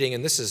was reading,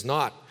 and this is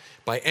not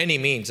by any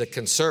means a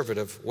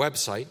conservative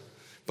website,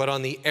 but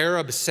on the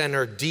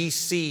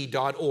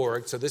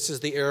ArabCenterDC.org. So this is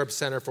the Arab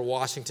Center for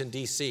Washington,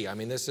 D.C. I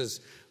mean, this is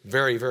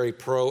very, very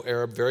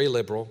pro-Arab, very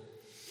liberal.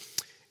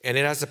 And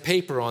it has a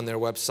paper on their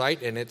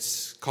website, and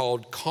it's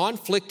called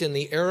Conflict in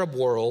the Arab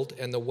World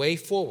and the Way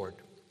Forward.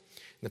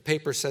 And the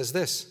paper says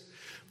this: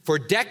 for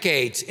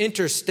decades,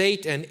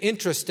 interstate and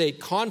intrastate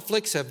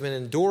conflicts have been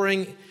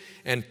enduring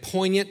and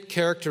poignant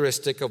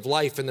characteristic of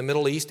life in the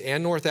Middle East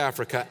and North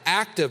Africa.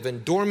 Active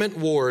and dormant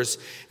wars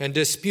and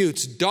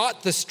disputes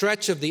dot the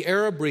stretch of the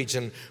Arab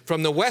region,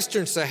 from the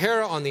Western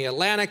Sahara on the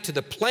Atlantic to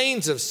the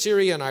plains of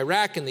Syria and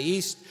Iraq in the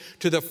east,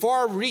 to the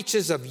far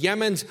reaches of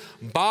Yemen's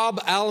Bab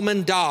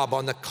al-Mandab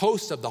on the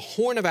coast of the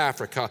Horn of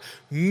Africa.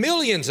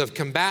 Millions of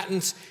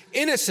combatants,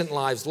 innocent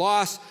lives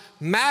lost,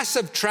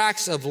 massive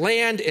tracts of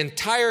land,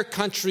 entire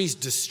countries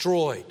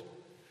destroyed.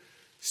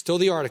 Still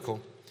the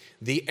article.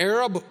 The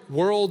Arab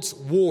world's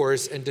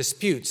wars and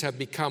disputes have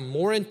become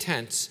more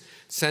intense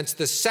since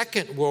the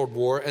Second World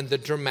War and the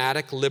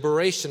dramatic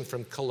liberation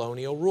from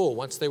colonial rule.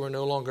 Once they were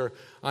no longer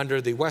under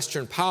the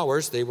Western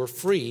powers, they were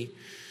free,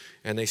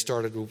 and they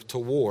started to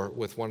war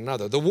with one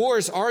another. The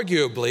wars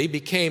arguably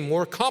became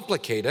more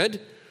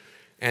complicated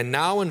and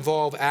now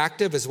involve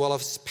active as well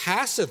as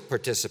passive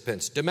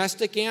participants,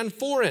 domestic and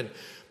foreign,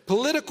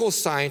 political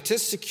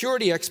scientists,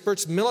 security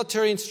experts,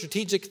 military and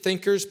strategic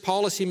thinkers,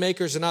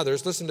 policymakers, and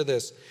others, listen to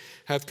this,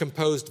 have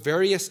composed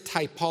various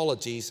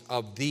typologies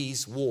of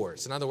these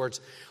wars. In other words,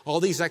 all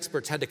these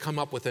experts had to come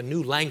up with a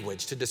new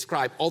language to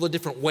describe all the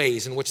different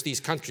ways in which these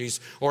countries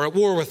are at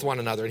war with one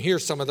another. And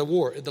here's some of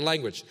the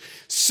language.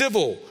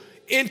 Civil,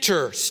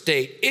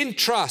 interstate,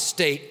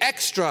 intrastate,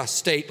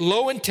 extrastate,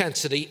 low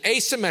intensity,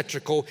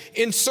 asymmetrical,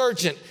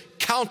 insurgent,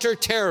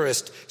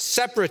 counter-terrorist,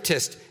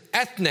 separatist,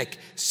 ethnic,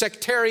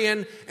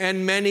 sectarian,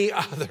 and many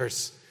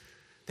others.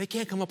 They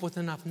can't come up with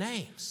enough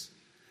names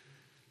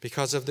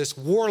because of this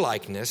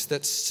warlikeness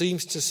that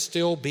seems to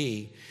still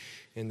be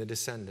in the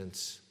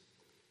descendants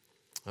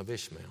of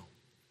Ishmael.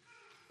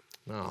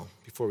 Now,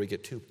 before we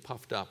get too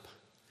puffed up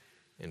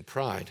in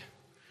pride,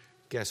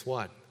 guess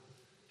what?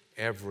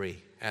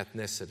 Every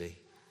ethnicity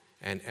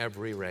and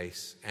every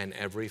race and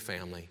every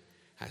family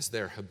has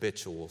their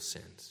habitual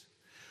sins.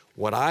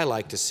 What I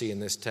like to see in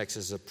this text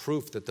is a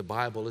proof that the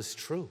Bible is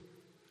true,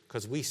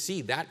 because we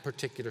see that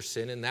particular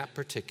sin in that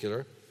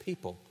particular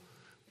people.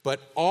 But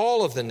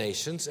all of the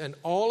nations and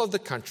all of the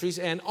countries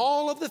and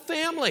all of the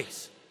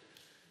families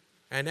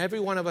and every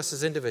one of us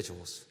as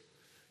individuals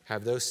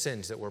have those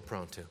sins that we're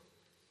prone to.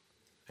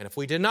 And if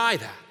we deny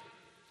that,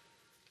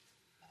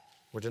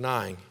 we're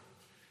denying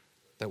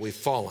that we've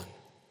fallen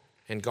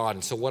in God.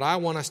 And so what I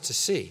want us to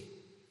see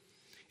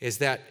is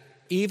that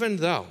even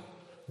though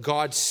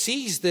God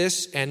sees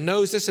this and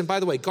knows this, and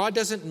by the way, God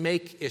doesn't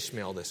make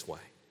Ishmael this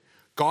way.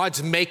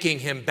 God's making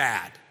him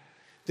bad.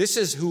 This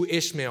is who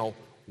Ishmael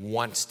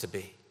wants to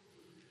be.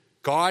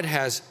 God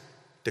has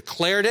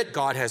declared it,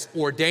 God has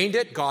ordained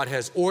it, God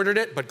has ordered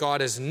it, but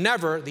God is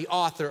never the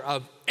author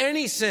of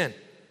any sin.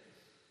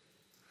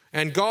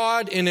 And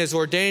God in his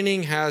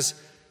ordaining has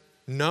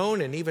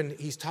known, and even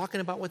he's talking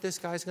about what this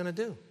guy's going to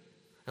do.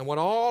 And what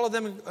all of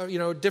them,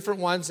 different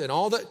ones, and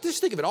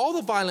just think of it, all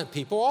the violent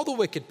people, all the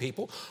wicked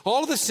people,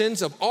 all of the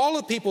sins of all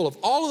the people of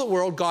all of the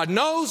world, God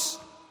knows,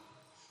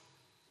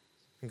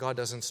 and God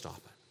doesn't stop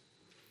it.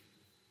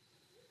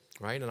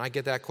 Right? And I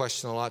get that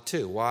question a lot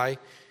too. Why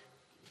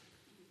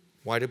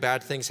do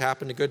bad things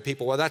happen to good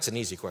people? Well, that's an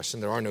easy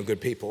question. There are no good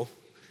people.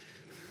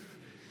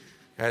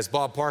 As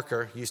Bob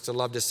Parker used to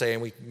love to say,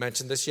 and we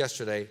mentioned this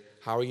yesterday,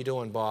 how are you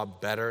doing, Bob?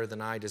 Better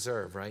than I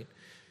deserve, right?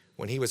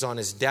 When he was on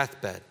his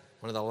deathbed,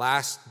 one of the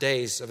last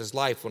days of his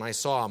life, when I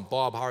saw him,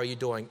 Bob, how are you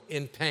doing?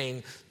 In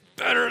pain,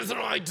 better than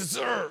I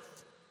deserve.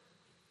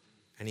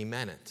 And he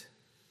meant it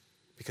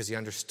because he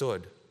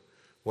understood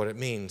what it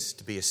means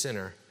to be a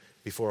sinner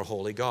before a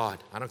holy God.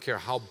 I don't care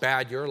how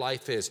bad your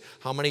life is,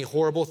 how many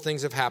horrible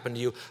things have happened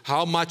to you,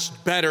 how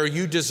much better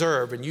you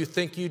deserve and you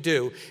think you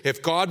do.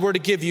 If God were to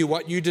give you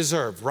what you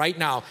deserve right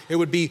now, it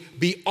would be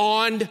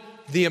beyond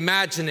the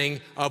imagining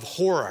of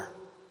horror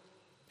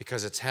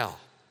because it's hell.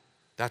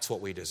 That's what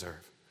we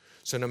deserve.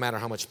 So no matter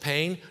how much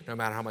pain, no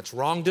matter how much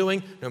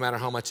wrongdoing, no matter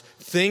how much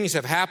things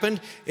have happened,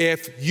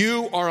 if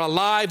you are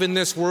alive in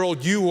this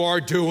world, you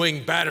are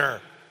doing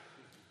better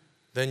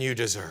than you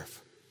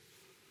deserve.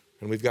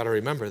 And we've got to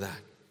remember that.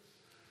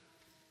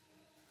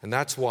 And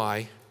that's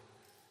why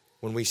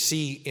when we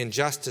see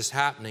injustice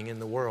happening in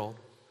the world,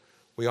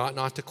 we ought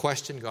not to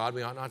question God.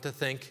 We ought not to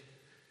think,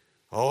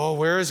 oh,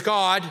 where is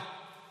God?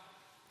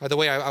 By the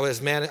way,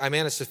 I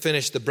managed to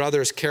finish the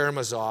Brothers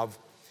Karamazov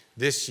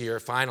this year,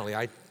 finally.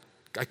 I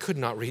could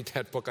not read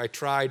that book. I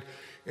tried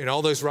in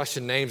all those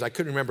Russian names. I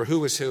couldn't remember who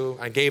was who.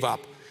 I gave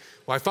up.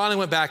 Well, I finally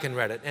went back and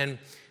read it. And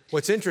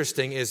what's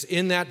interesting is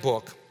in that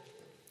book,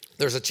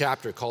 there's a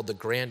chapter called The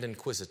Grand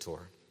Inquisitor.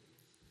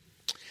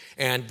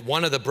 And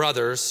one of the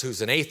brothers,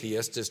 who's an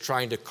atheist, is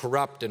trying to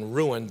corrupt and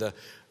ruin the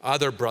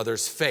other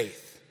brother's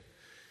faith.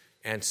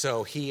 And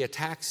so he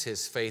attacks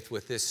his faith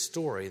with this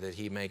story that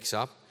he makes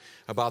up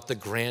about the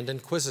Grand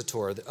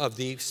Inquisitor of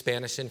the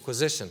Spanish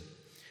Inquisition.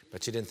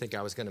 But you didn't think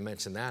I was going to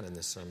mention that in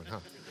this sermon, huh?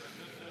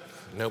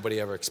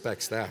 Nobody ever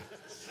expects that.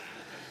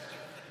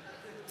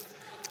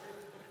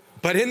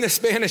 But in the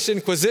Spanish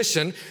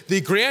Inquisition,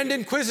 the Grand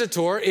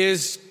Inquisitor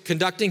is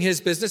conducting his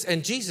business,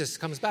 and Jesus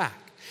comes back.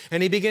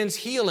 And he begins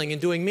healing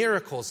and doing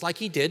miracles like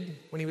he did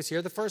when he was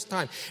here the first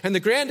time. And the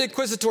Grand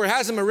Inquisitor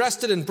has him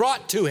arrested and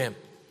brought to him.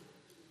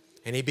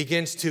 And he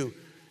begins to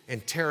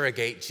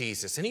interrogate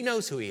Jesus. And he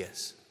knows who he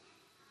is.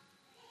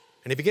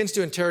 And he begins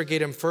to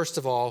interrogate him, first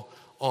of all,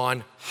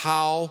 on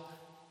how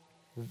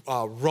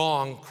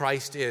wrong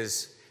Christ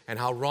is and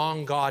how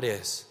wrong God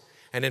is.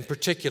 And in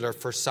particular,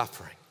 for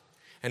suffering.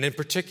 And in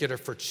particular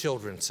for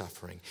children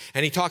suffering.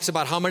 And he talks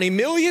about how many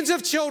millions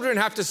of children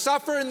have to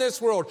suffer in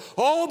this world,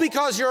 all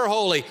because you're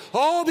holy,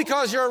 all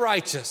because you're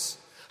righteous.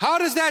 How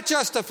does that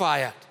justify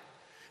it?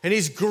 And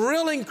he's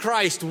grilling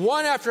Christ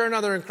one after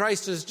another, and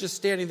Christ is just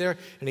standing there,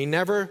 and he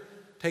never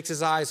takes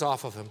his eyes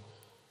off of him,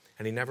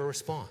 and he never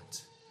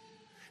responds.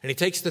 And he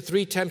takes the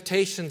three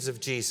temptations of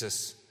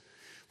Jesus,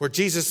 where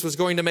Jesus was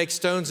going to make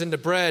stones into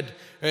bread,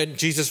 and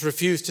Jesus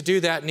refused to do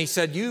that. And he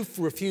said, you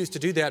refuse to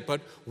do that, but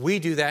we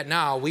do that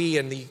now. We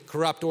in the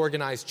corrupt,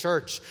 organized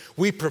church,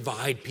 we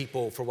provide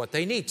people for what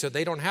they need so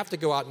they don't have to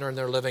go out and earn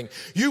their living.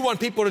 You want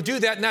people to do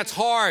that, and that's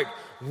hard.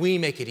 We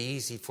make it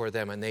easy for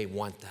them, and they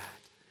want that.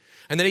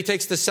 And then he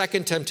takes the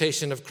second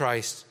temptation of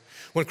Christ,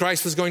 when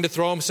Christ was going to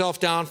throw himself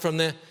down from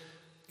the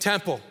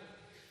temple.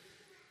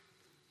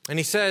 And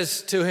he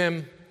says to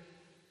him,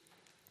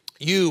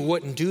 you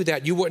wouldn't do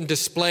that. You wouldn't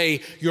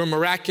display your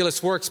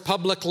miraculous works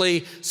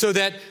publicly so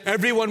that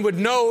everyone would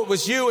know it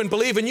was you and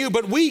believe in you.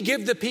 But we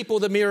give the people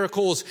the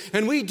miracles,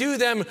 and we do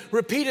them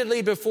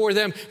repeatedly before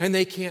them, and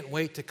they can't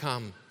wait to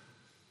come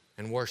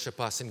and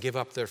worship us and give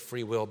up their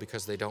free will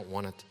because they don't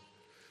want it.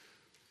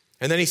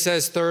 And then he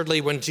says, thirdly,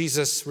 when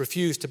Jesus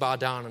refused to bow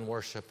down and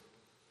worship,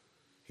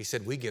 he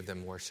said, we give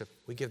them worship.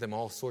 We give them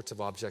all sorts of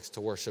objects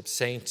to worship,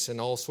 saints and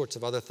all sorts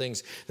of other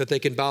things that they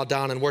can bow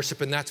down and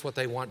worship. And that's what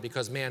they want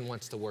because man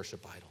wants to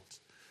worship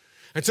idols.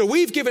 And so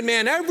we've given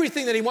man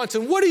everything that he wants.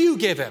 And what do you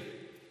give him?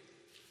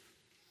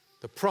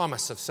 The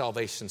promise of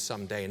salvation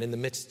someday and in the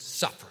midst of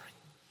suffering.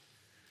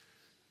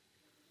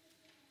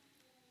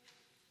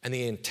 And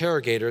the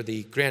interrogator,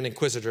 the grand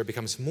inquisitor,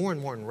 becomes more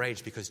and more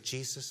enraged because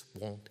Jesus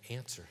won't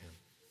answer him.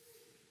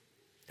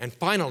 And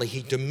finally,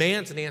 he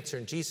demands an answer,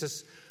 and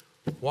Jesus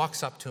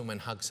walks up to him and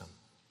hugs him.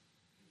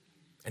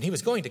 And he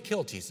was going to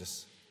kill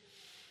Jesus.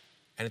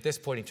 And at this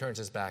point, he turns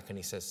his back and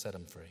he says, set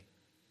him free.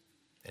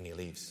 And he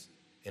leaves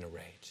in a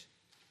rage.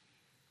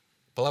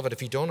 Beloved,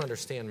 if you don't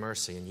understand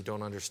mercy and you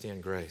don't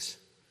understand grace,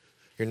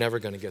 you're never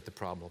going to get the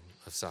problem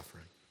of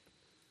suffering.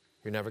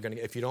 You're never going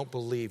to, if you don't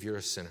believe you're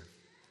a sinner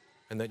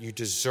and that you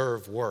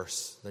deserve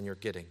worse than you're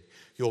getting,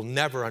 you'll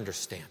never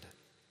understand it.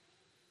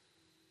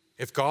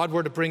 If God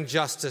were to bring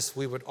justice,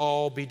 we would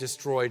all be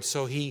destroyed.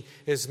 So he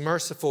is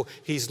merciful.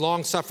 He's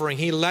long-suffering.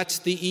 He lets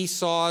the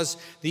Esau's,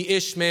 the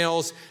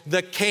Ishmaels,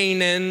 the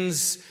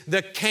Canaans,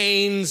 the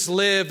Cains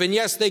live. And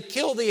yes, they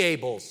kill the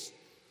Abels.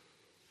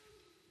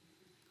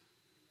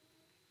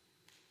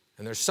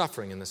 And there's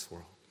suffering in this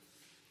world.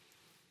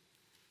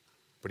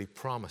 But he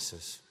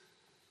promises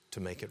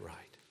to make it right.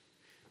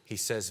 He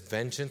says,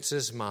 vengeance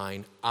is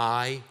mine.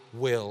 I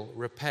will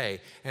repay.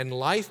 And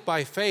life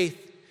by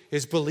faith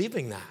is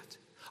believing that.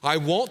 I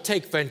won't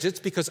take vengeance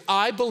because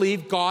I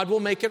believe God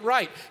will make it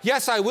right.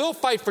 Yes, I will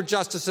fight for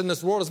justice in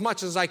this world as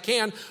much as I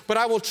can, but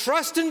I will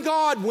trust in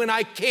God when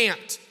I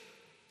can't.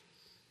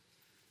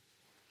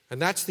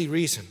 And that's the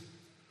reason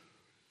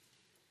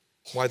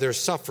why there's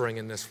suffering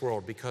in this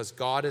world, because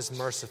God is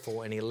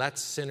merciful and he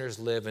lets sinners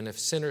live, and if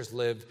sinners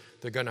live,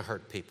 they're going to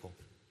hurt people.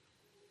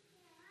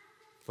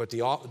 But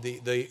the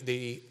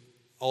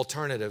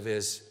alternative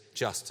is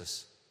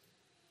justice.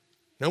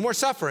 No more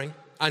suffering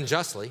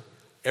unjustly.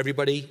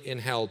 Everybody in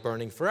hell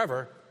burning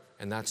forever,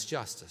 and that's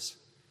justice.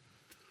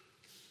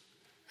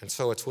 And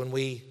so it's when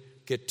we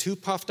get too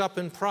puffed up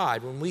in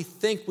pride, when we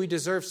think we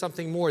deserve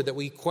something more, that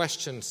we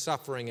question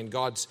suffering and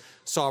God's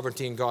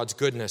sovereignty and God's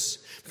goodness.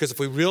 Because if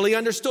we really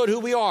understood who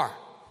we are,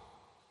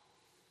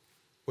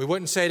 we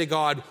wouldn't say to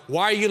God,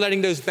 why are you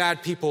letting those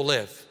bad people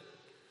live?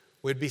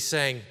 We'd be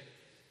saying,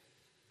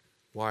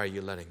 why are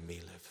you letting me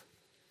live?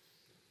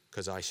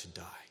 Because I should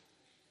die,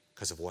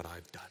 because of what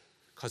I've done,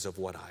 because of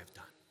what I've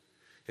done.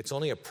 It's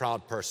only a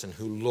proud person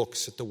who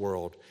looks at the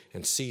world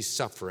and sees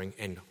suffering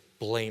and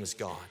blames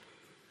God.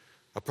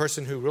 A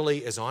person who really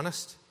is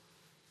honest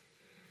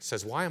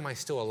says, why am I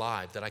still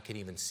alive that I can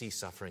even see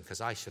suffering?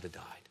 Because I should have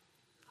died.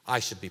 I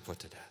should be put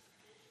to death.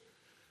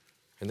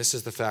 And this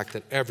is the fact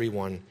that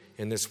everyone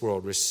in this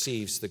world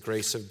receives the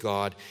grace of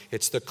God.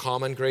 It's the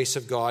common grace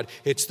of God.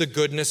 It's the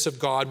goodness of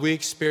God. We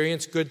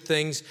experience good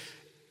things.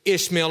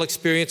 Ishmael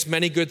experienced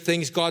many good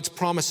things. God's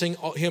promising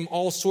him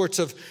all sorts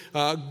of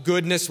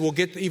goodness. We'll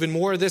get even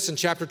more of this in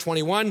chapter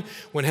 21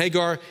 when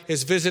Hagar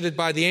is visited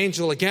by the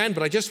angel again.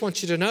 But I just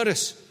want you to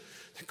notice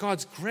that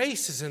God's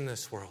grace is in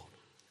this world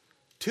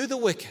to the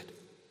wicked.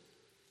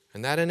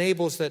 And that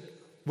enables that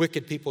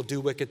wicked people do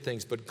wicked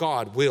things. But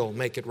God will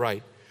make it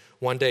right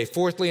one day.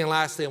 Fourthly and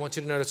lastly, I want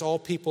you to notice all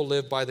people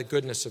live by the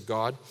goodness of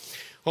God.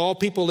 All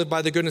people live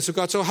by the goodness of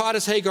God. So how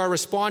does Hagar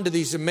respond to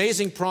these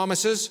amazing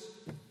promises?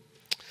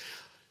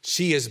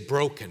 She is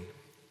broken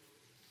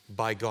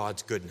by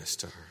God's goodness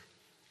to her.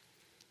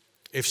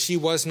 If she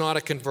was not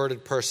a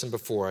converted person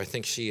before, I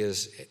think she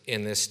is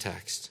in this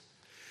text.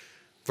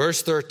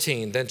 Verse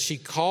 13, then she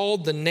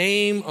called the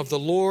name of the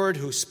Lord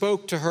who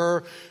spoke to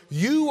her,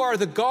 you are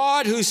the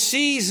God who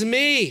sees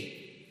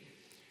me.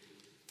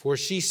 For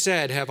she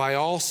said, have I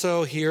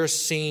also here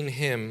seen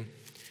him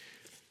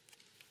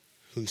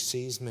who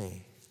sees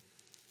me?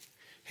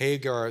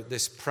 Hagar,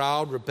 this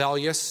proud,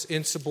 rebellious,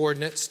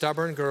 insubordinate,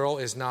 stubborn girl,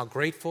 is now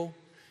grateful,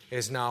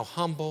 is now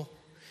humble,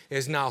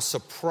 is now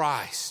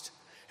surprised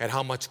at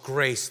how much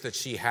grace that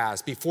she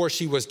has. Before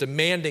she was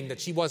demanding that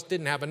she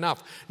didn't have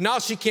enough. Now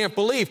she can't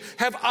believe.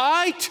 Have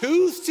I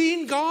too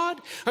seen God?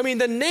 I mean,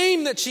 the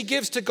name that she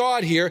gives to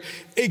God here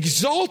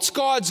exalts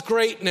God's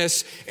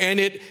greatness, and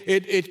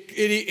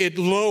it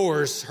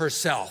lowers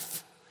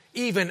herself.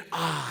 Even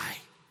I,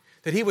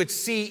 that he would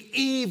see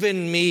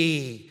even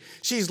me.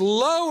 She's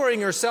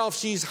lowering herself.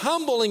 She's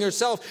humbling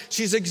herself.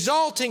 She's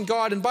exalting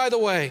God. And by the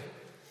way,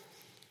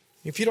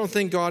 if you don't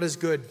think God is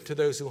good to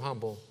those who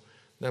humble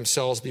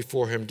themselves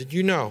before him, did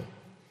you know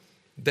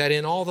that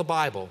in all the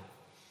Bible,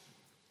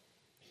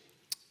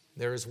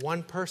 there is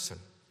one person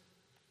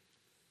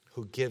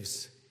who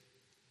gives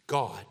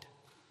God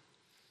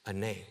a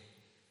name?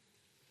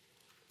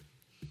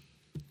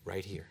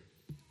 Right here.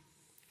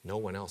 No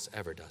one else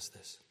ever does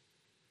this.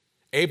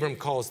 Abram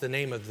calls the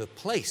name of the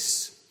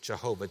place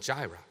Jehovah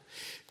Jireh.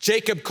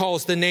 Jacob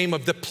calls the name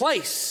of the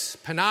place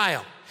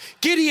Peniel.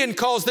 Gideon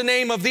calls the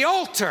name of the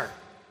altar.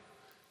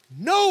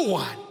 No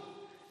one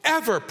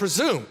ever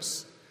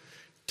presumes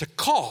to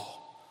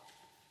call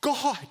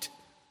God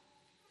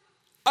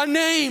a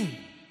name.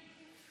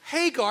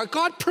 Hagar,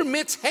 God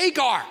permits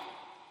Hagar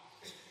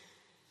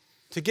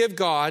to give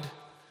God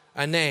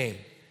a name.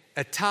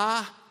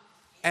 Atah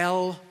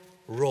El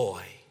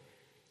Roy.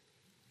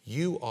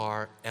 You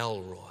are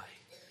El Roy,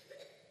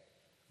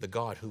 the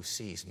God who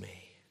sees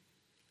me,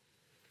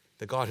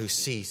 the God who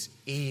sees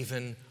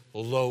even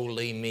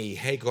lowly me.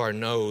 Hagar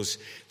knows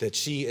that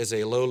she is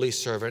a lowly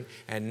servant,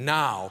 and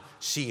now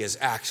she is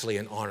actually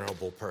an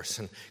honorable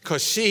person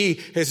because she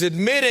is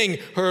admitting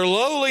her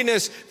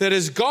lowliness, that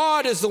as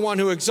God is the one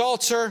who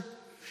exalts her.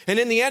 And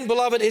in the end,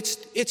 beloved,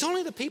 it's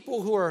only the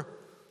people who are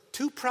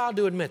too proud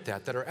to admit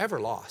that are ever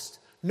lost.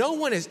 No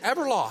one is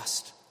ever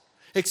lost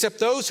except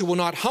those who will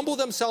not humble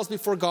themselves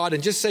before God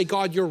and just say,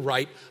 God, you're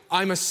right.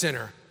 I'm a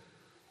sinner.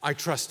 I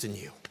trust in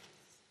you.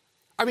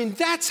 I mean,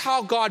 that's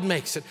how God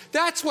makes it.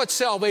 That's what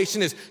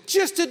salvation is.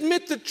 Just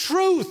admit the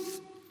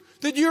truth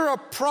that you're a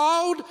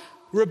proud,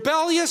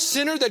 rebellious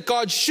sinner that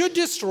God should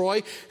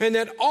destroy, and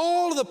that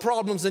all of the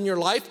problems in your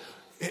life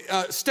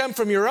stem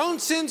from your own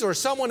sins or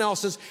someone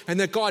else's,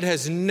 and that God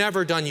has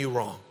never done you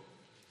wrong.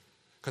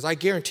 Because I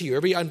guarantee you,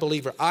 every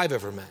unbeliever I've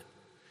ever met,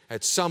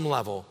 at some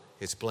level,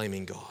 is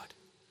blaming God.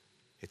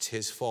 It's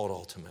his fault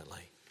ultimately.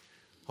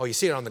 Oh, you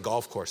see it on the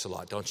golf course a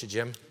lot, don't you,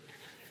 Jim?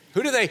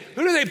 Who do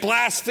they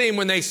blaspheme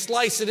when they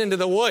slice it into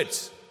the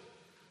woods?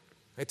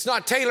 It's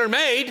not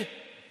tailor-made.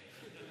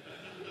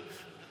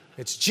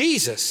 It's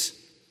Jesus.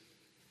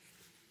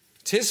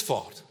 It's his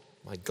fault.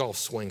 My golf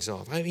swings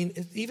off. I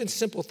mean, even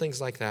simple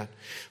things like that.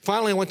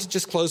 Finally, I want to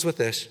just close with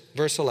this.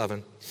 Verse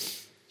 11.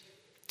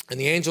 And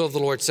the angel of the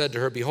Lord said to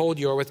her, behold,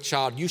 you are with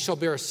child. You shall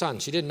bear a son.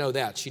 She didn't know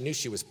that. She knew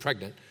she was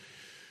pregnant.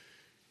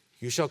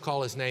 You shall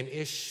call his name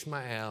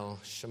Ishmael.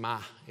 Shema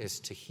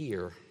is to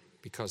hear,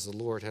 because the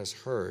Lord has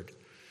heard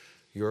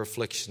your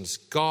afflictions.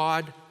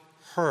 God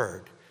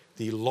heard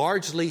the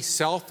largely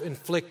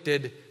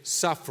self-inflicted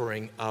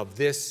suffering of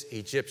this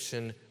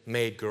Egyptian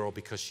maid girl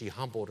because she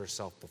humbled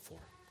herself before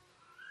him.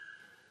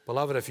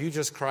 Beloved, if you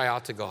just cry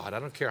out to God, I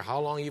don't care how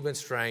long you've been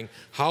straying,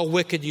 how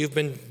wicked you've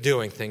been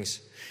doing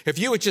things, if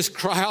you would just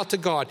cry out to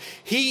God,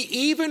 he,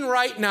 even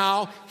right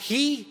now,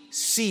 he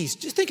sees.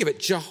 Just think of it,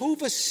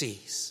 Jehovah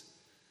sees.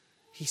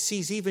 He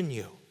sees even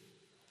you,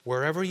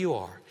 wherever you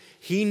are.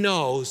 He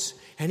knows,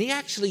 and he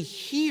actually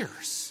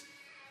hears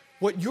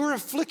what your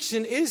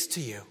affliction is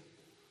to you.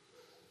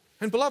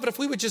 And beloved, if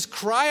we would just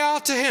cry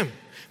out to him,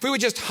 if we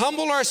would just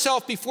humble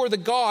ourselves before the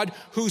God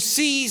who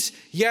sees,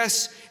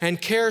 yes, and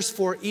cares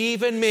for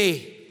even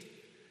me,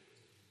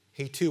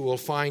 he too will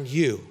find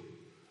you.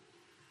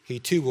 He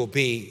too will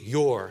be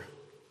your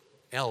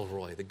El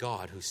Roy, the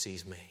God who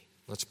sees me.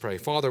 Let's pray.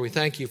 Father, we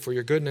thank you for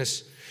your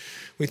goodness.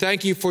 We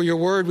thank you for your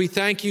word. We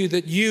thank you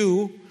that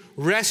you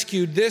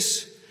rescued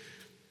this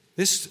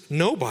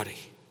nobody,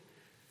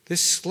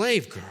 this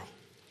slave girl.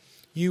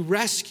 You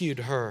rescued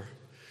her.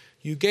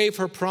 You gave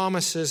her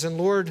promises. And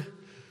Lord,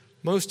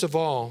 most of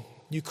all,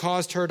 you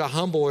caused her to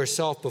humble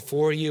herself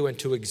before you and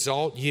to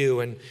exalt you.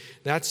 And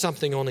that's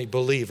something only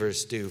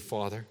believers do,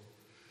 Father.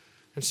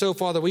 And so,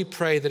 Father, we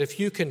pray that if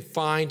you can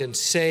find and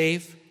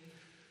save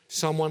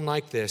someone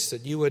like this,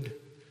 that you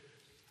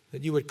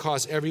would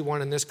cause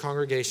everyone in this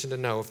congregation to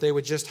know, if they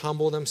would just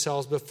humble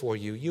themselves before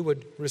you, you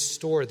would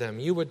restore them,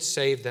 you would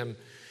save them,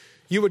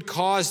 you would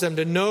cause them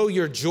to know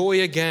your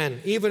joy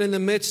again, even in the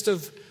midst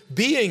of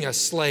being a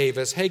slave,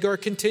 as Hagar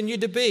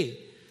continued to be.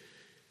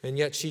 And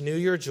yet she knew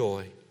your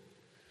joy,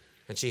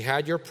 and she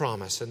had your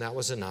promise, and that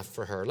was enough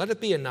for her. Let it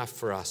be enough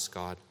for us,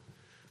 God.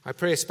 I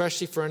pray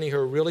especially for any who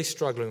are really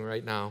struggling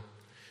right now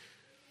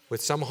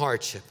with some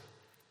hardship.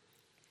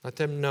 Let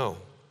them know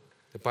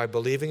that by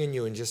believing in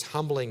you and just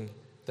humbling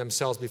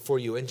themselves before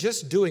you and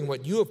just doing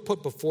what you have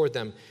put before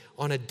them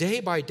on a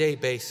day-by-day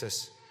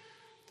basis,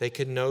 they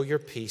can know your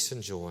peace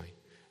and joy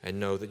and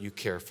know that you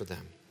care for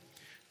them.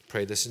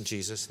 Pray this in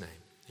Jesus' name.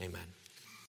 Amen.